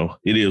 you know,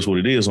 it is what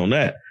it is on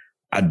that.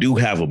 I do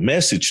have a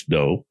message,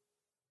 though.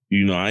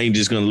 You know, I ain't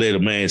just going to let a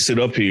man sit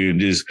up here and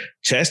just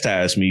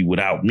chastise me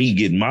without me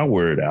getting my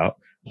word out.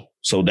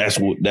 So that's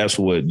what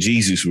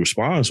Jeezy's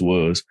response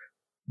was.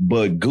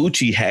 But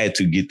Gucci had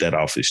to get that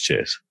off his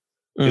chest.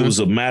 It was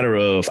a matter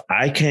of,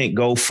 I can't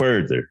go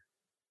further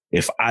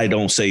if I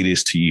don't say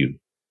this to you.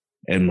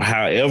 And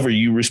however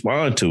you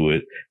respond to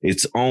it,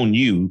 it's on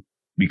you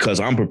because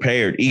I'm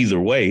prepared either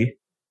way.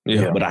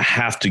 Yeah. But I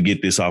have to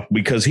get this off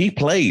because he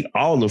played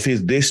all of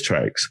his diss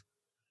tracks.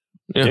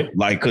 Yeah.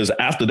 Like, because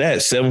after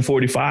that,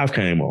 745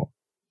 came on.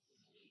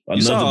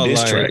 Another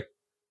diss track.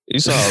 You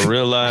saw a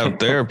real live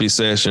therapy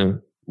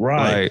session.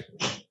 Right.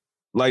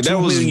 Like that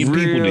was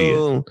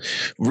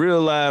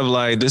real live.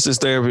 Like, this is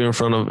therapy in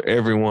front of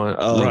everyone.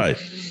 Right.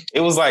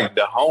 It was like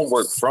the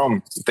homework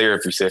from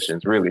therapy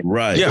sessions, really.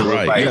 Right.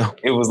 Yeah.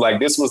 It was like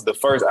this was the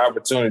first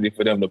opportunity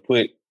for them to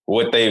put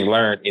what they've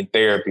learned in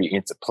therapy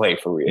into play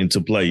for real.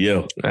 Into play,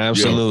 yeah.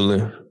 Absolutely.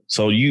 Yeah.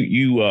 So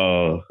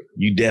you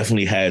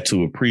definitely had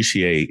to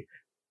appreciate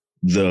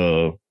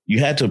Jeezy's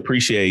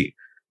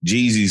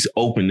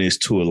openness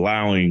to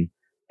allowing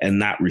and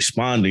not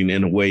responding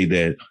in a way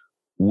that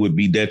would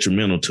be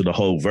detrimental to the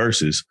whole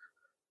verses.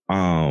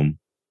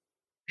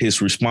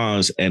 His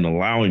response and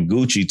allowing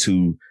Gucci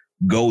to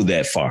go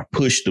that far,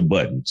 push the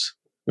buttons.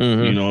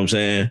 You know what I'm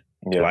saying?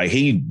 Yeah. Like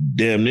he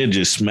damn near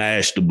just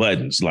smashed the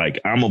buttons. Like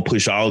I'm gonna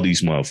push all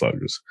these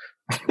motherfuckers.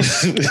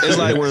 It's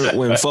like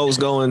when folks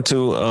go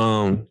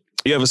into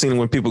you ever seen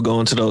when people go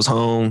into those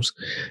homes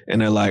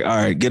and they're like, all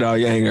right, get all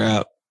your anger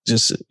out. Go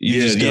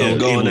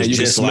in there. You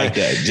just like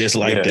that. Just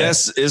like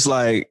that. It's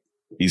like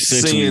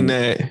seeing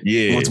that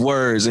with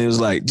words, and it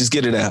was like, just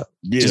get it out.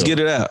 Yeah. Just get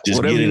it out. Just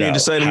whatever you need to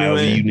say to me,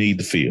 man. You need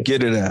to feel.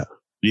 Get it out.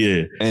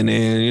 Yeah. And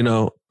then,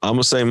 I'm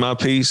gonna say my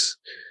piece.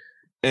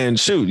 And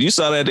shoot, you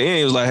saw that at the end.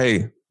 It was like,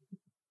 hey,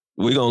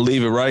 we're gonna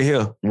leave it right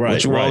here. Right.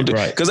 What you want to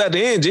do? Because at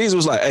the end, Jesus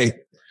was like, hey,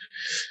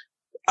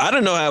 I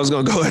didn't know how I was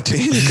gonna go at the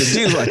end. Because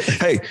Jesus was like,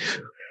 hey,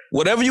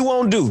 whatever you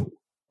want to do,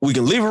 we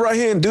can leave it right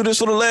here and do this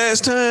for the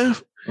last time.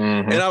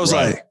 Mm-hmm. And I was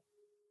like,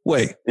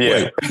 wait,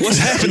 what's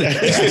happening?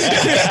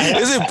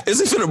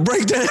 is it finna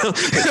break down?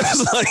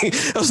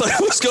 I was like,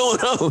 what's going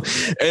on?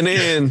 And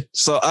then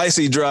so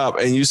Icy drop,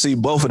 and you see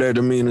both of their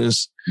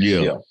demeanors.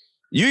 Yeah.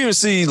 You even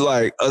see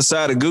like a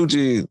side of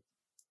Gucci,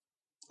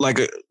 like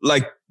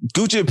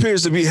Gucci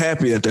appears to be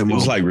happy at that moment. It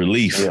was like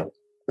relief.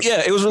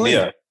 Yeah, it was relief.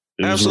 Yeah.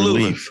 It was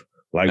relief.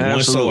 Like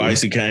once So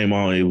Icy came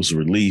on, it was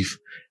relief,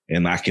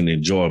 and I can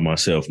enjoy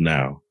myself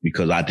now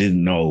because I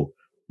didn't know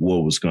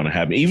what was going to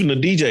happen. Even the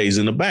DJs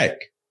in the back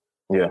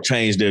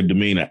changed their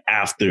demeanor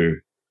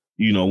after,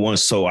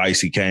 once So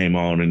Icy came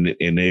on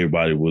and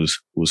everybody was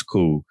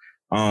cool.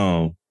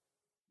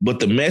 But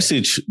the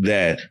message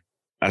that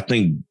I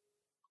think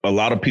a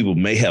lot of people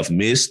may have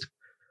missed,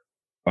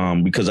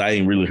 because I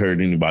ain't really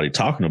heard anybody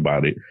talking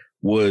about it,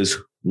 was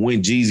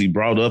when Jeezy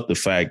brought up the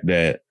fact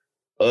that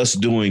us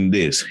doing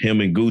this,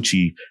 him and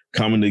Gucci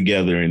coming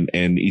together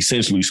and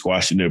essentially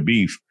squashing their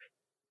beef,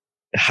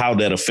 how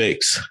that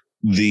affects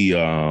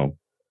the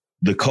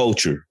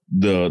culture,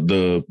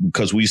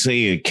 because we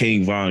seeing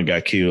King Von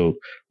got killed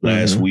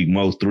last week,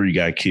 Mo3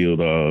 got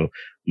killed, I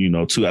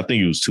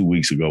think it was 2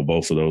 weeks ago,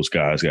 both of those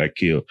guys got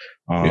killed.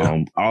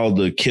 All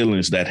the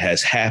killings that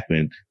has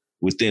happened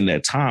within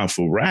that time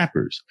for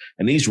rappers,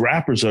 and these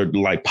rappers are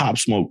like Pop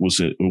Smoke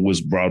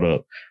was brought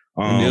up.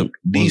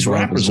 These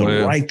rappers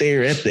are right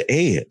there at the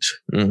edge,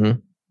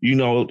 and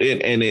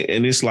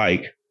it's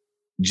like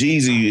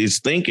Jeezy is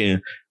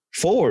thinking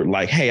forward,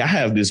 like, hey, I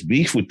have this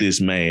beef with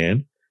this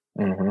man,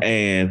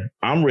 and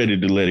I'm ready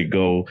to let it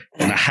go,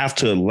 and I have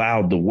to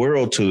allow the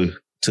world to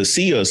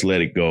see us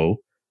let it go,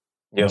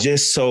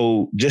 just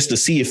to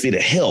see if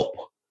it'll help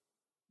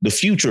the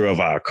future of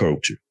our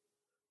culture.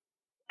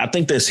 I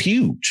think that's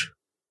huge.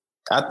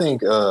 I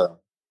think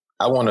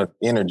I want to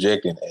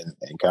interject and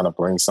kind of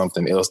bring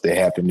something else that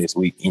happened this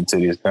week into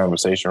this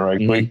conversation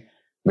right quick,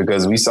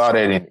 because we saw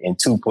that in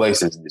two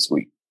places this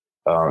week.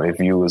 If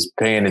you was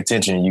paying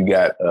attention, you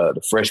got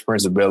the Fresh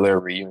Prince of Bel-Air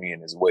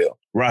reunion as well.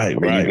 Right.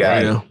 You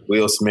got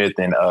Will Smith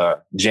and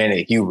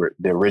Janet Hubert,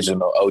 the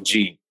original OG,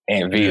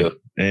 and Ville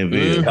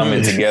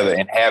coming together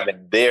and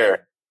having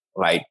their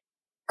like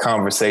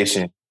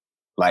conversation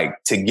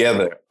like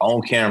together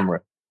on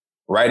camera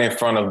right in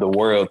front of the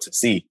world to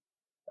see.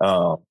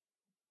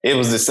 It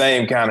was the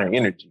same kind of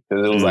energy,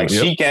 because it was like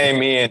she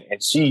came in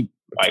and she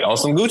like on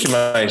some Gucci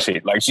Mane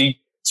shit. Like she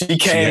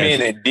came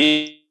in and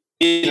did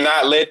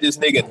not let this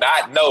nigga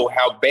not know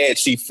how bad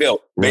she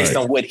felt based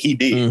on what he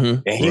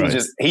did.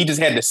 And he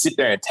just had to sit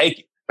there and take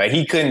it. Like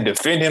he couldn't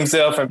defend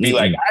himself and be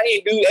like, I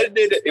ain't do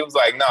that. It was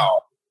like,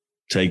 no.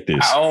 Take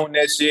this. I own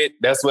that shit.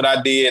 That's what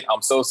I did.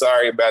 I'm so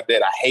sorry about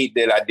that. I hate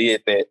that I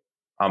did that.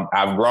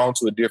 I've grown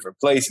to a different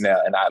place now,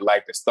 and I'd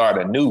like to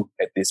start anew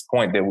at this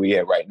point that we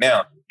at right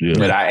now. Yeah.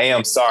 But I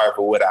am sorry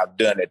for what I've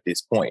done at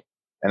this point.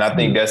 And I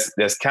think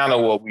that's kind of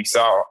what we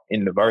saw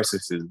in the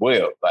verses as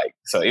well. Like,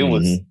 so it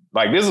was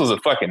like, this was a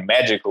fucking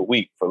magical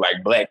week for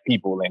like Black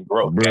people and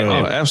growth.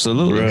 Oh,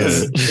 absolutely.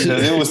 Because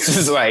it was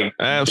just like,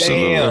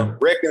 damn,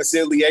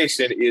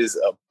 reconciliation is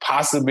a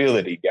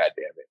possibility,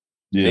 goddammit.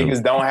 Yeah.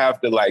 Niggas don't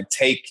have to like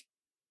take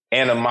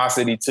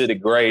animosity to the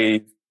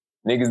grave.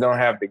 Niggas don't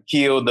have to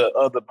kill the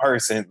other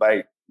person.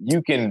 Like,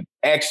 you can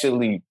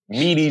actually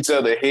meet each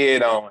other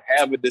head on,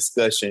 have a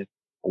discussion,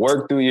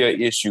 work through your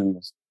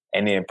issues,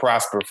 and then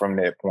prosper from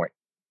that point.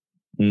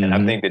 And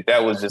I think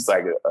that was just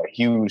like a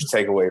huge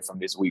takeaway from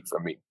this week for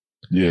me.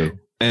 Yeah.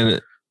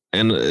 And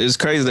it's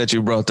crazy that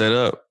you brought that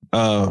up,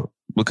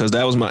 because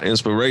that was my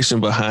inspiration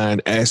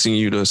behind asking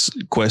you those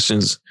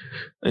questions,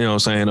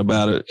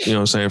 about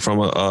it, from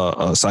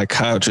a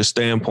psychiatrist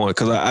standpoint.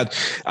 Because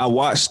I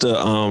watched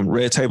the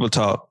Red Table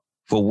Talk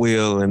for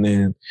Will, and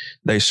then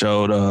they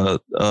showed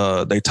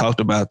they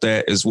talked about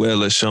that as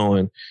well as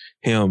showing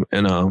him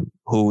and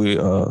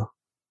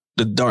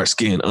the dark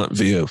skinned Aunt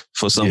Viv,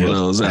 for some of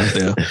those out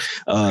there,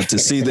 to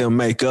see them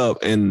make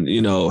up, and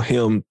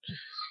him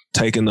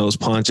taking those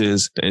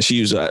punches. And she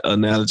used an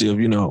analogy of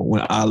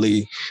when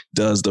Ali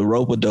does the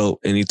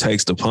rope-a-dope and he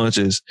takes the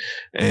punches,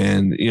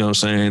 and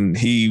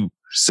he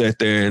sat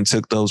there and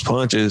took those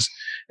punches.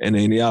 And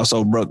then he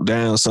also broke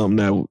down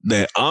something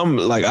that I'm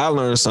like, I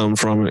learned something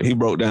from it. He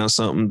broke down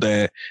something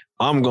that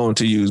I'm going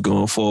to use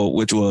going forward,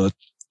 which was,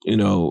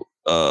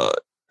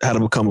 how to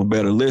become a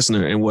better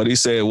listener. And what he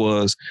said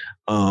was,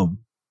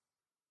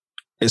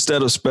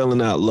 instead of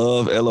spelling out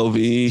love,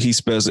 L-O-V-E, he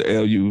spells it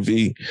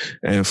L-U-V.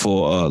 And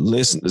for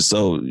listen,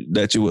 so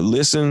that you would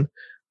listen,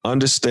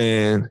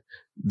 understand,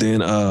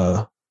 then you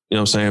know what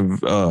I'm saying,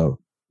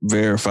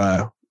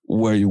 verify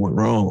where you went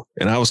wrong.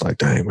 And I was like,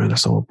 dang, man,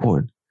 that's so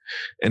important.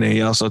 And then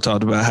he also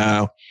talked about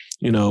how,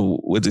 you know,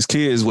 with his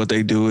kids, what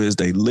they do is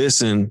they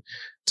listen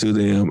to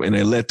them and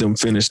they let them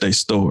finish their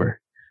story.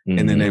 Mm-hmm.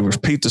 And then they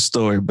repeat the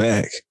story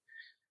back.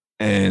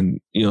 And,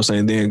 you know what I'm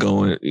saying, then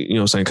going, you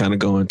know what I'm saying, kind of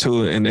going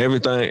to it and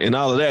everything and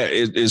all of that,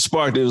 it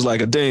sparked, it was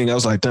like a ding. I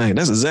was like, dang,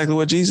 that's exactly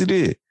what Jeezy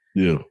did.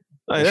 Yeah.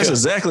 Like, that's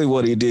exactly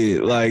what he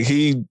did. Like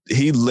he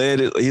let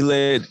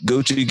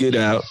Gucci get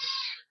it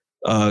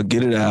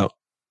out.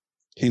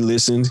 He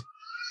listened.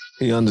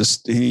 He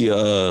understood. He, you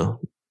know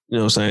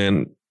what I'm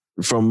saying,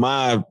 from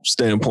my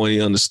standpoint,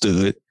 he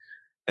understood.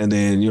 And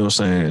then, you know what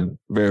I'm saying,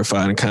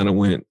 verified and kind of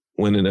went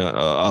into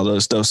all other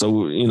stuff.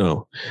 So, you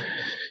know,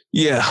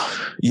 yeah.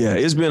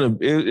 It's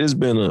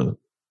been a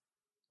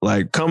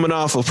like coming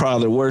off of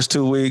probably the worst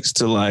 2 weeks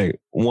to like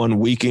one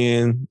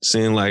weekend,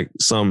 seeing like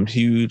something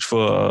huge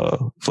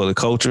for the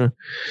culture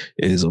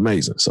is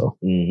amazing. So,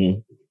 yeah.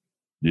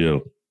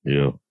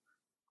 Yeah,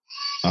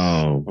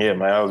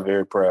 man, I was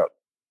very proud.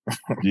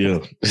 Yeah,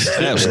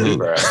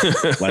 absolutely.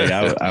 Like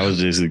I was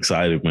just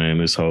excited, man,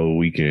 this whole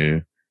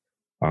weekend.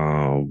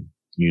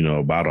 You know,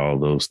 about all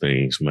those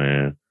things,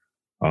 man.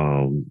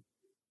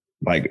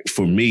 Like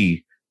for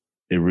me,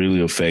 it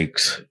really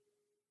affects.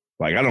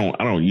 Like I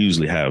don't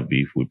usually have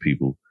beef with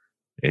people,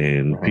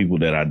 and people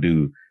that I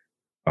do,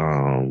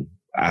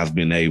 I've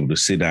been able to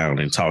sit down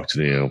and talk to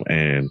them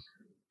and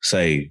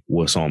say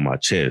what's on my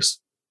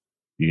chest.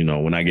 You know,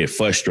 when I get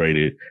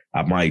frustrated,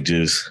 I might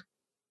just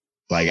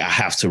like I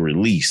have to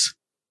release.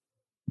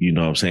 You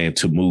know what I'm saying,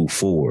 to move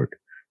forward.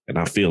 And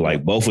I feel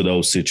like both of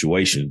those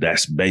situations,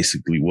 that's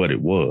basically what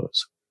it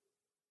was.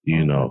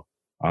 You know,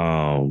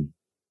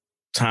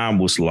 time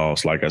was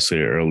lost, like I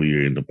said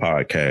earlier in the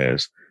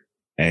podcast,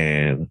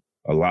 and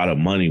a lot of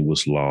money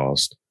was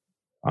lost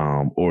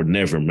or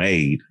never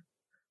made.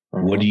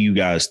 What do you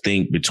guys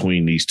think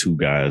between these two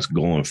guys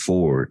going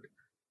forward?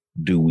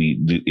 Do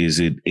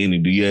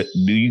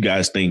you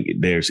guys think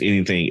there's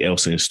anything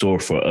else in store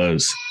for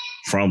us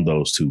from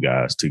those two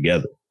guys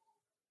together?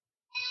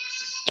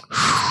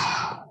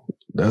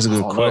 That's a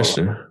good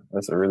question.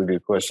 That's a really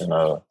good question.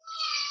 I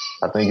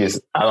don't think it's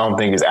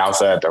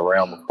outside the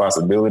realm of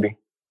possibility.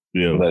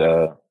 Yeah.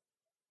 But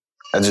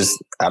I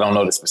don't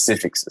know the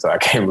specifics, so I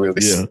can't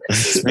really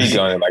speak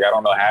on it. Like, I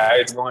don't know how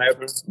it's going to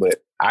happen,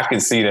 but I can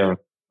see them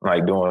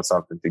like doing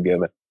something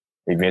together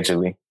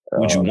eventually.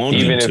 Would you want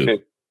even them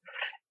to?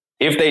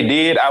 If they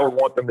did, I would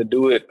want them to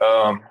do it.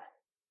 I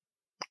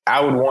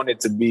would want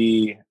it to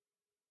be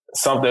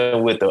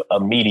something with a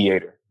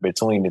mediator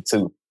between the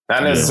two.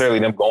 Not necessarily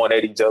them going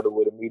at each other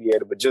with a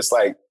mediator, but just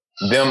like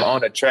them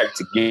on a track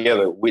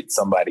together with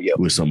somebody else.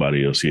 With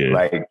somebody else, yeah.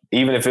 Like,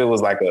 even if it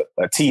was like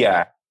a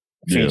T.I.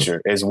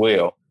 feature as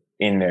well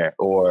in there,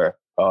 or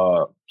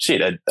a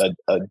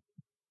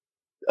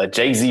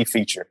Jay-Z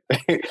feature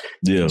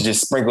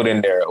just sprinkled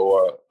in there,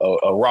 or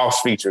a Ross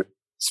feature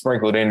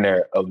sprinkled in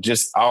there, of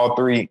just all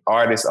three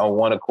artists on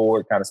one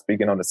accord kind of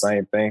speaking on the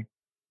same thing,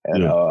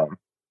 and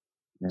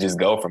just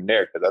go from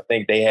there. Because I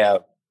think they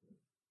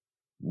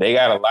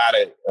got a lot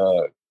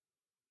of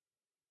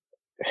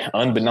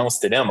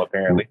unbeknownst to them,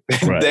 apparently.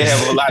 Right. They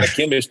have a lot of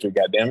chemistry,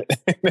 goddammit.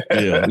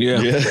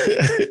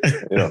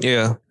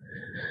 Yeah.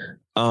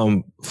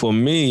 For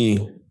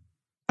me,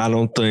 I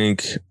don't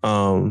think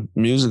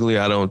musically,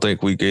 I don't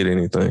think we get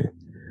anything.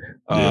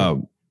 I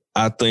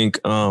think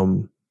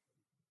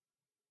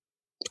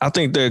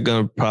they're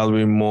gonna probably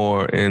be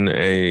more in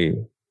a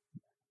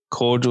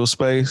cordial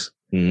space.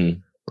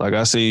 Like,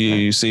 I see you,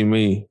 you see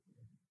me,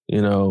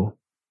 you know,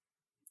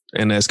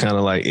 and that's kind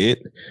of like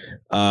it.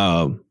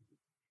 I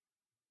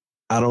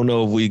don't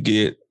know if we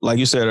get, like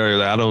you said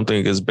earlier, I don't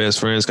think it's best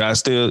friends.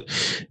 Cause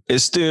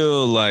it's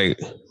still like,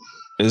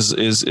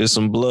 it's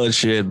some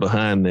bloodshed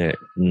behind that.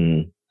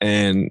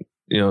 And,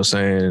 you know,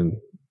 saying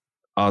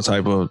all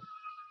type of,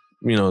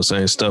 you know,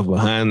 saying stuff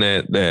behind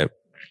that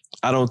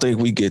I don't think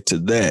we get to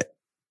that.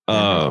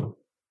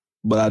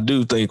 But I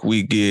do think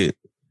we get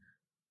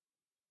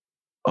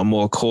a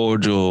more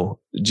cordial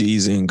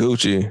Jeezy and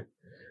Gucci,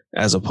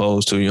 as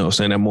opposed to, you know,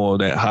 saying that more of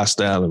that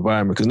hostile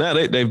environment. Because now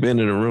they've been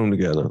in a room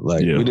together.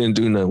 Like, we didn't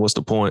do nothing. What's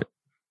the point?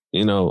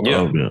 You know,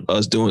 of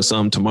us doing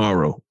something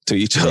tomorrow to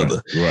each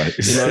other. Right.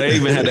 You know, they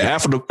even had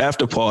the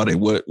after party,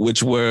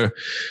 which were,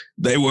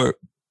 they were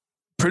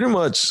pretty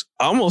much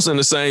almost in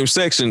the same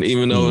section,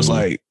 even though it's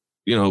like,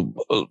 you know,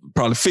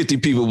 probably 50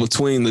 people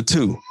between the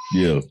two.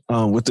 Yeah.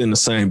 Within the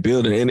same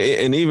building.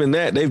 And even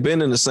that, they've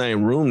been in the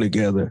same room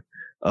together.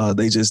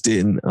 They just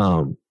didn't,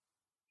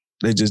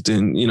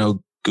 you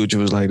know, Gucci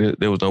was like,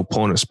 there was no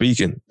point of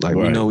speaking. Like,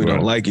 we know we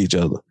don't like each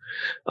other.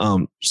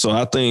 So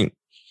I think,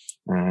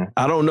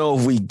 I don't know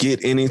if we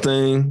get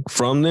anything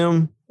from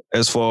them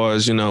as far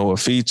as, you know, a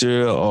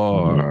feature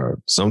or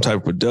some type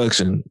of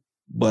production,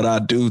 but I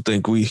do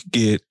think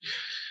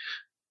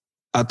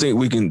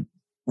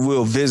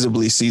we'll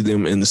visibly see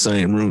them in the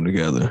same room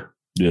together.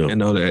 and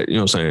know that, you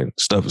know what I'm saying,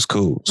 stuff is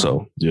cool.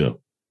 So yeah.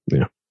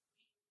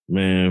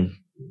 Man,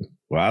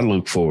 well, I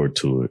look forward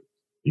to it.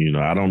 You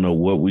know, I don't know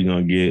what we're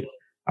gonna get.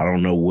 I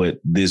don't know what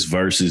this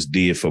versus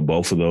did for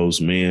both of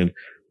those men.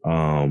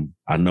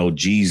 I know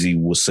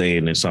Jeezy was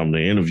saying in some of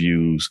the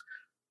interviews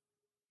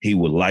he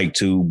would like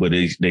to, but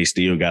they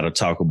still got to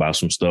talk about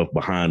some stuff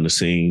behind the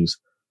scenes,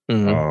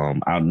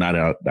 not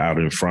out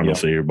in front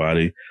of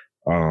everybody.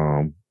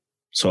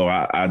 So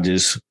I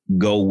just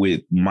go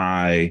with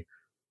my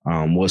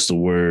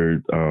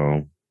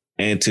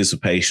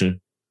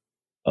anticipation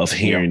of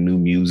hearing new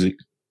music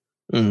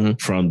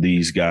from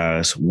these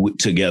guys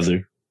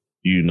together,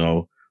 you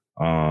know,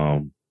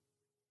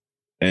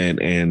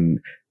 and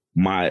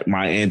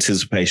my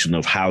anticipation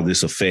of how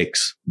this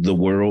affects the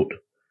world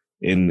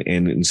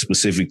and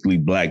specifically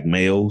Black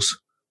males,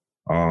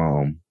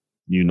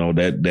 you know,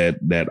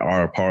 that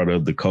are a part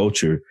of the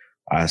culture.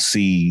 I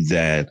see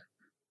that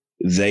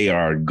they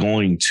are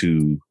going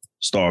to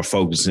start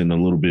focusing a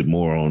little bit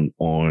more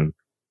on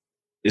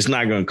it's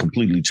not going to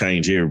completely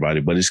change everybody,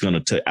 but it's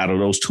going to, out of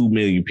those 2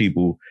 million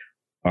people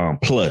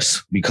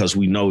plus, because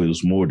we know it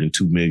was more than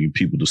 2 million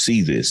people to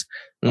see this.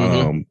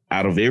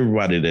 Out of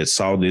everybody that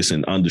saw this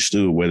and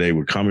understood where they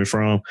were coming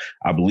from,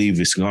 I believe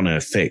it's going to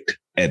affect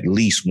at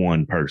least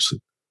one person.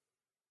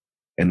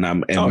 And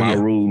my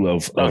rule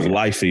of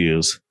life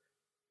is,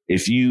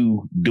 if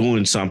you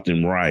doing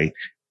something right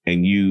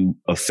and you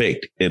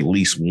affect at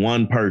least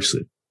one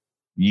person,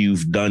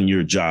 you've done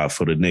your job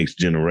for the next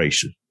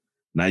generation.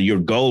 Now, your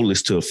goal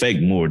is to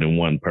affect more than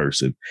one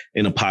person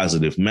in a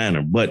positive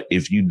manner. But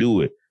if you do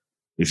it,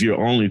 if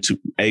you're only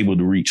able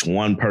to reach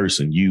one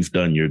person, you've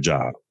done your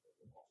job.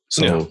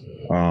 So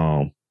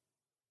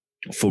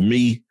for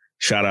me,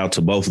 shout out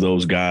to both of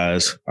those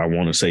guys. I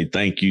want to say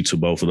thank you to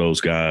both of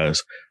those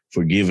guys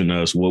for giving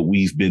us what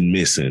we've been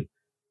missing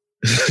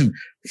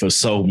for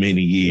so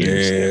many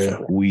years. Yeah.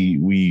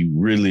 We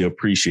really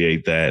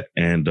appreciate that.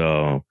 And,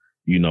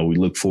 you know, we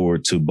look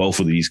forward to both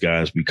of these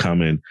guys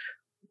becoming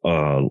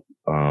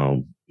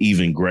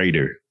even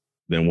greater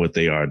than what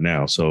they are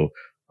now. So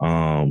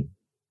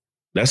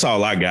that's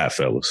all I got,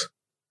 fellas.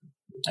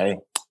 Hey,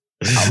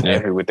 I'm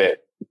happy with that.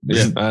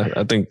 Yeah,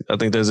 I think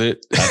that's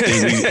it. I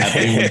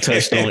think we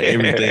touched on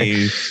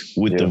everything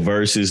with the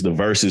verses. The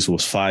verses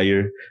was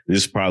fire.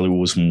 This probably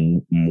was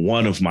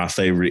one of my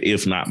favorite,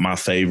 if not my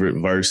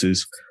favorite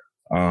verses.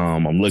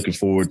 I'm looking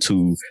forward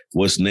to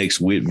what's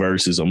next with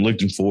verses. I'm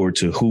looking forward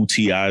to who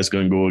T.I. is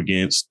going to go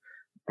against.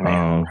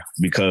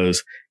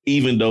 Because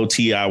even though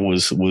T.I.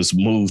 was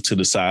moved to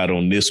the side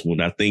on this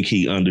one, I think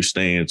he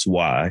understands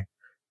why.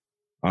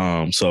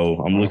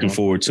 So I'm looking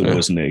forward to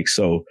what's next.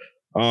 So,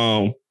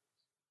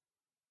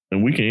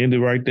 and we can end it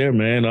right there,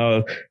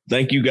 man.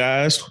 Thank you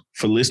guys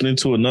for listening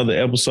to another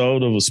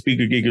episode of a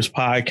Speaker Geekers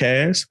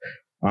podcast.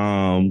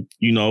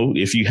 You know,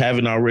 if you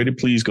haven't already,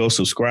 please go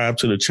subscribe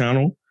to the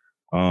channel.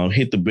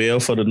 Hit the bell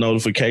for the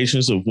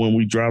notifications of when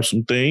we drop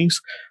some things.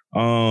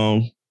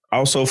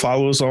 Also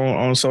follow us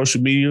on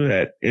social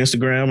media at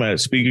Instagram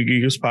at Speaker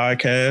Geekers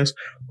Podcast.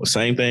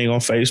 Same thing on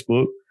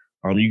Facebook.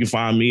 You can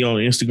find me on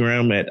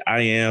Instagram at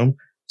I am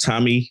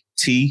Tommy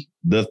T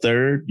the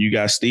Third. You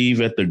got Steve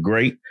at the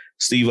Great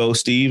Steve O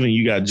Steve, and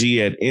you got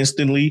G at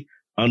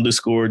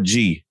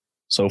instantly_G.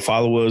 So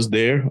follow us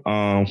there.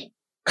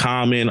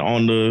 Comment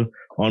on the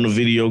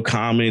video,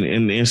 comment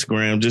in the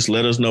Instagram. Just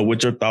let us know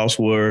what your thoughts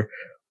were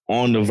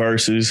on the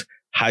verses,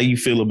 how you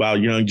feel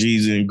about Young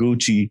Jeezy and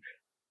Gucci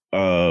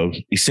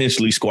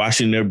essentially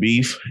squashing their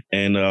beef,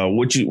 and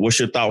what's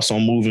your thoughts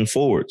on moving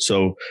forward.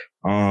 So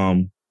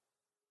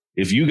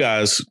if you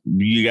guys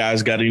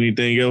got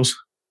anything else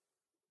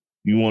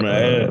you want to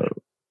add?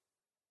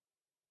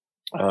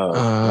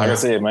 Like I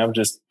said, man, I'm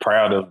just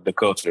proud of the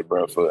culture,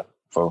 bro, for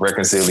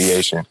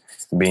reconciliation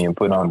being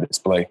put on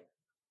display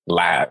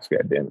live.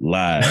 Goddamn it.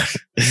 Live.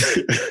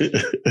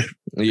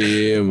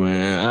 Yeah,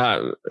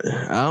 man.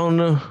 I don't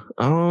know.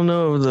 I don't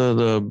know if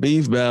the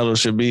beef battle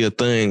should be a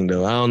thing,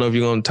 though. I don't know if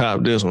you're gonna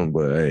top this one,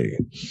 but hey,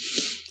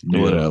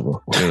 whatever,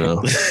 you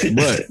know.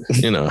 But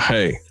you know,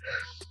 hey.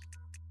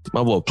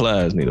 My boy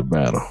Plies need a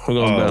battle. We're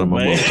gonna battle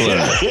my boy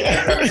Plies.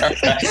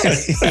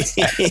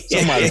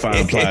 Somebody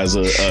find Plies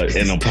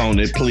an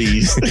opponent,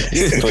 please.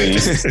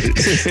 Please.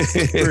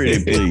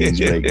 Pretty please,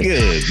 man.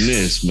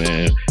 Goodness,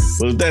 man.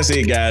 Well, that's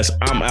it, guys.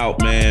 I'm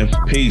out, man.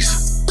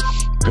 Peace.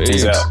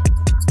 Peace out.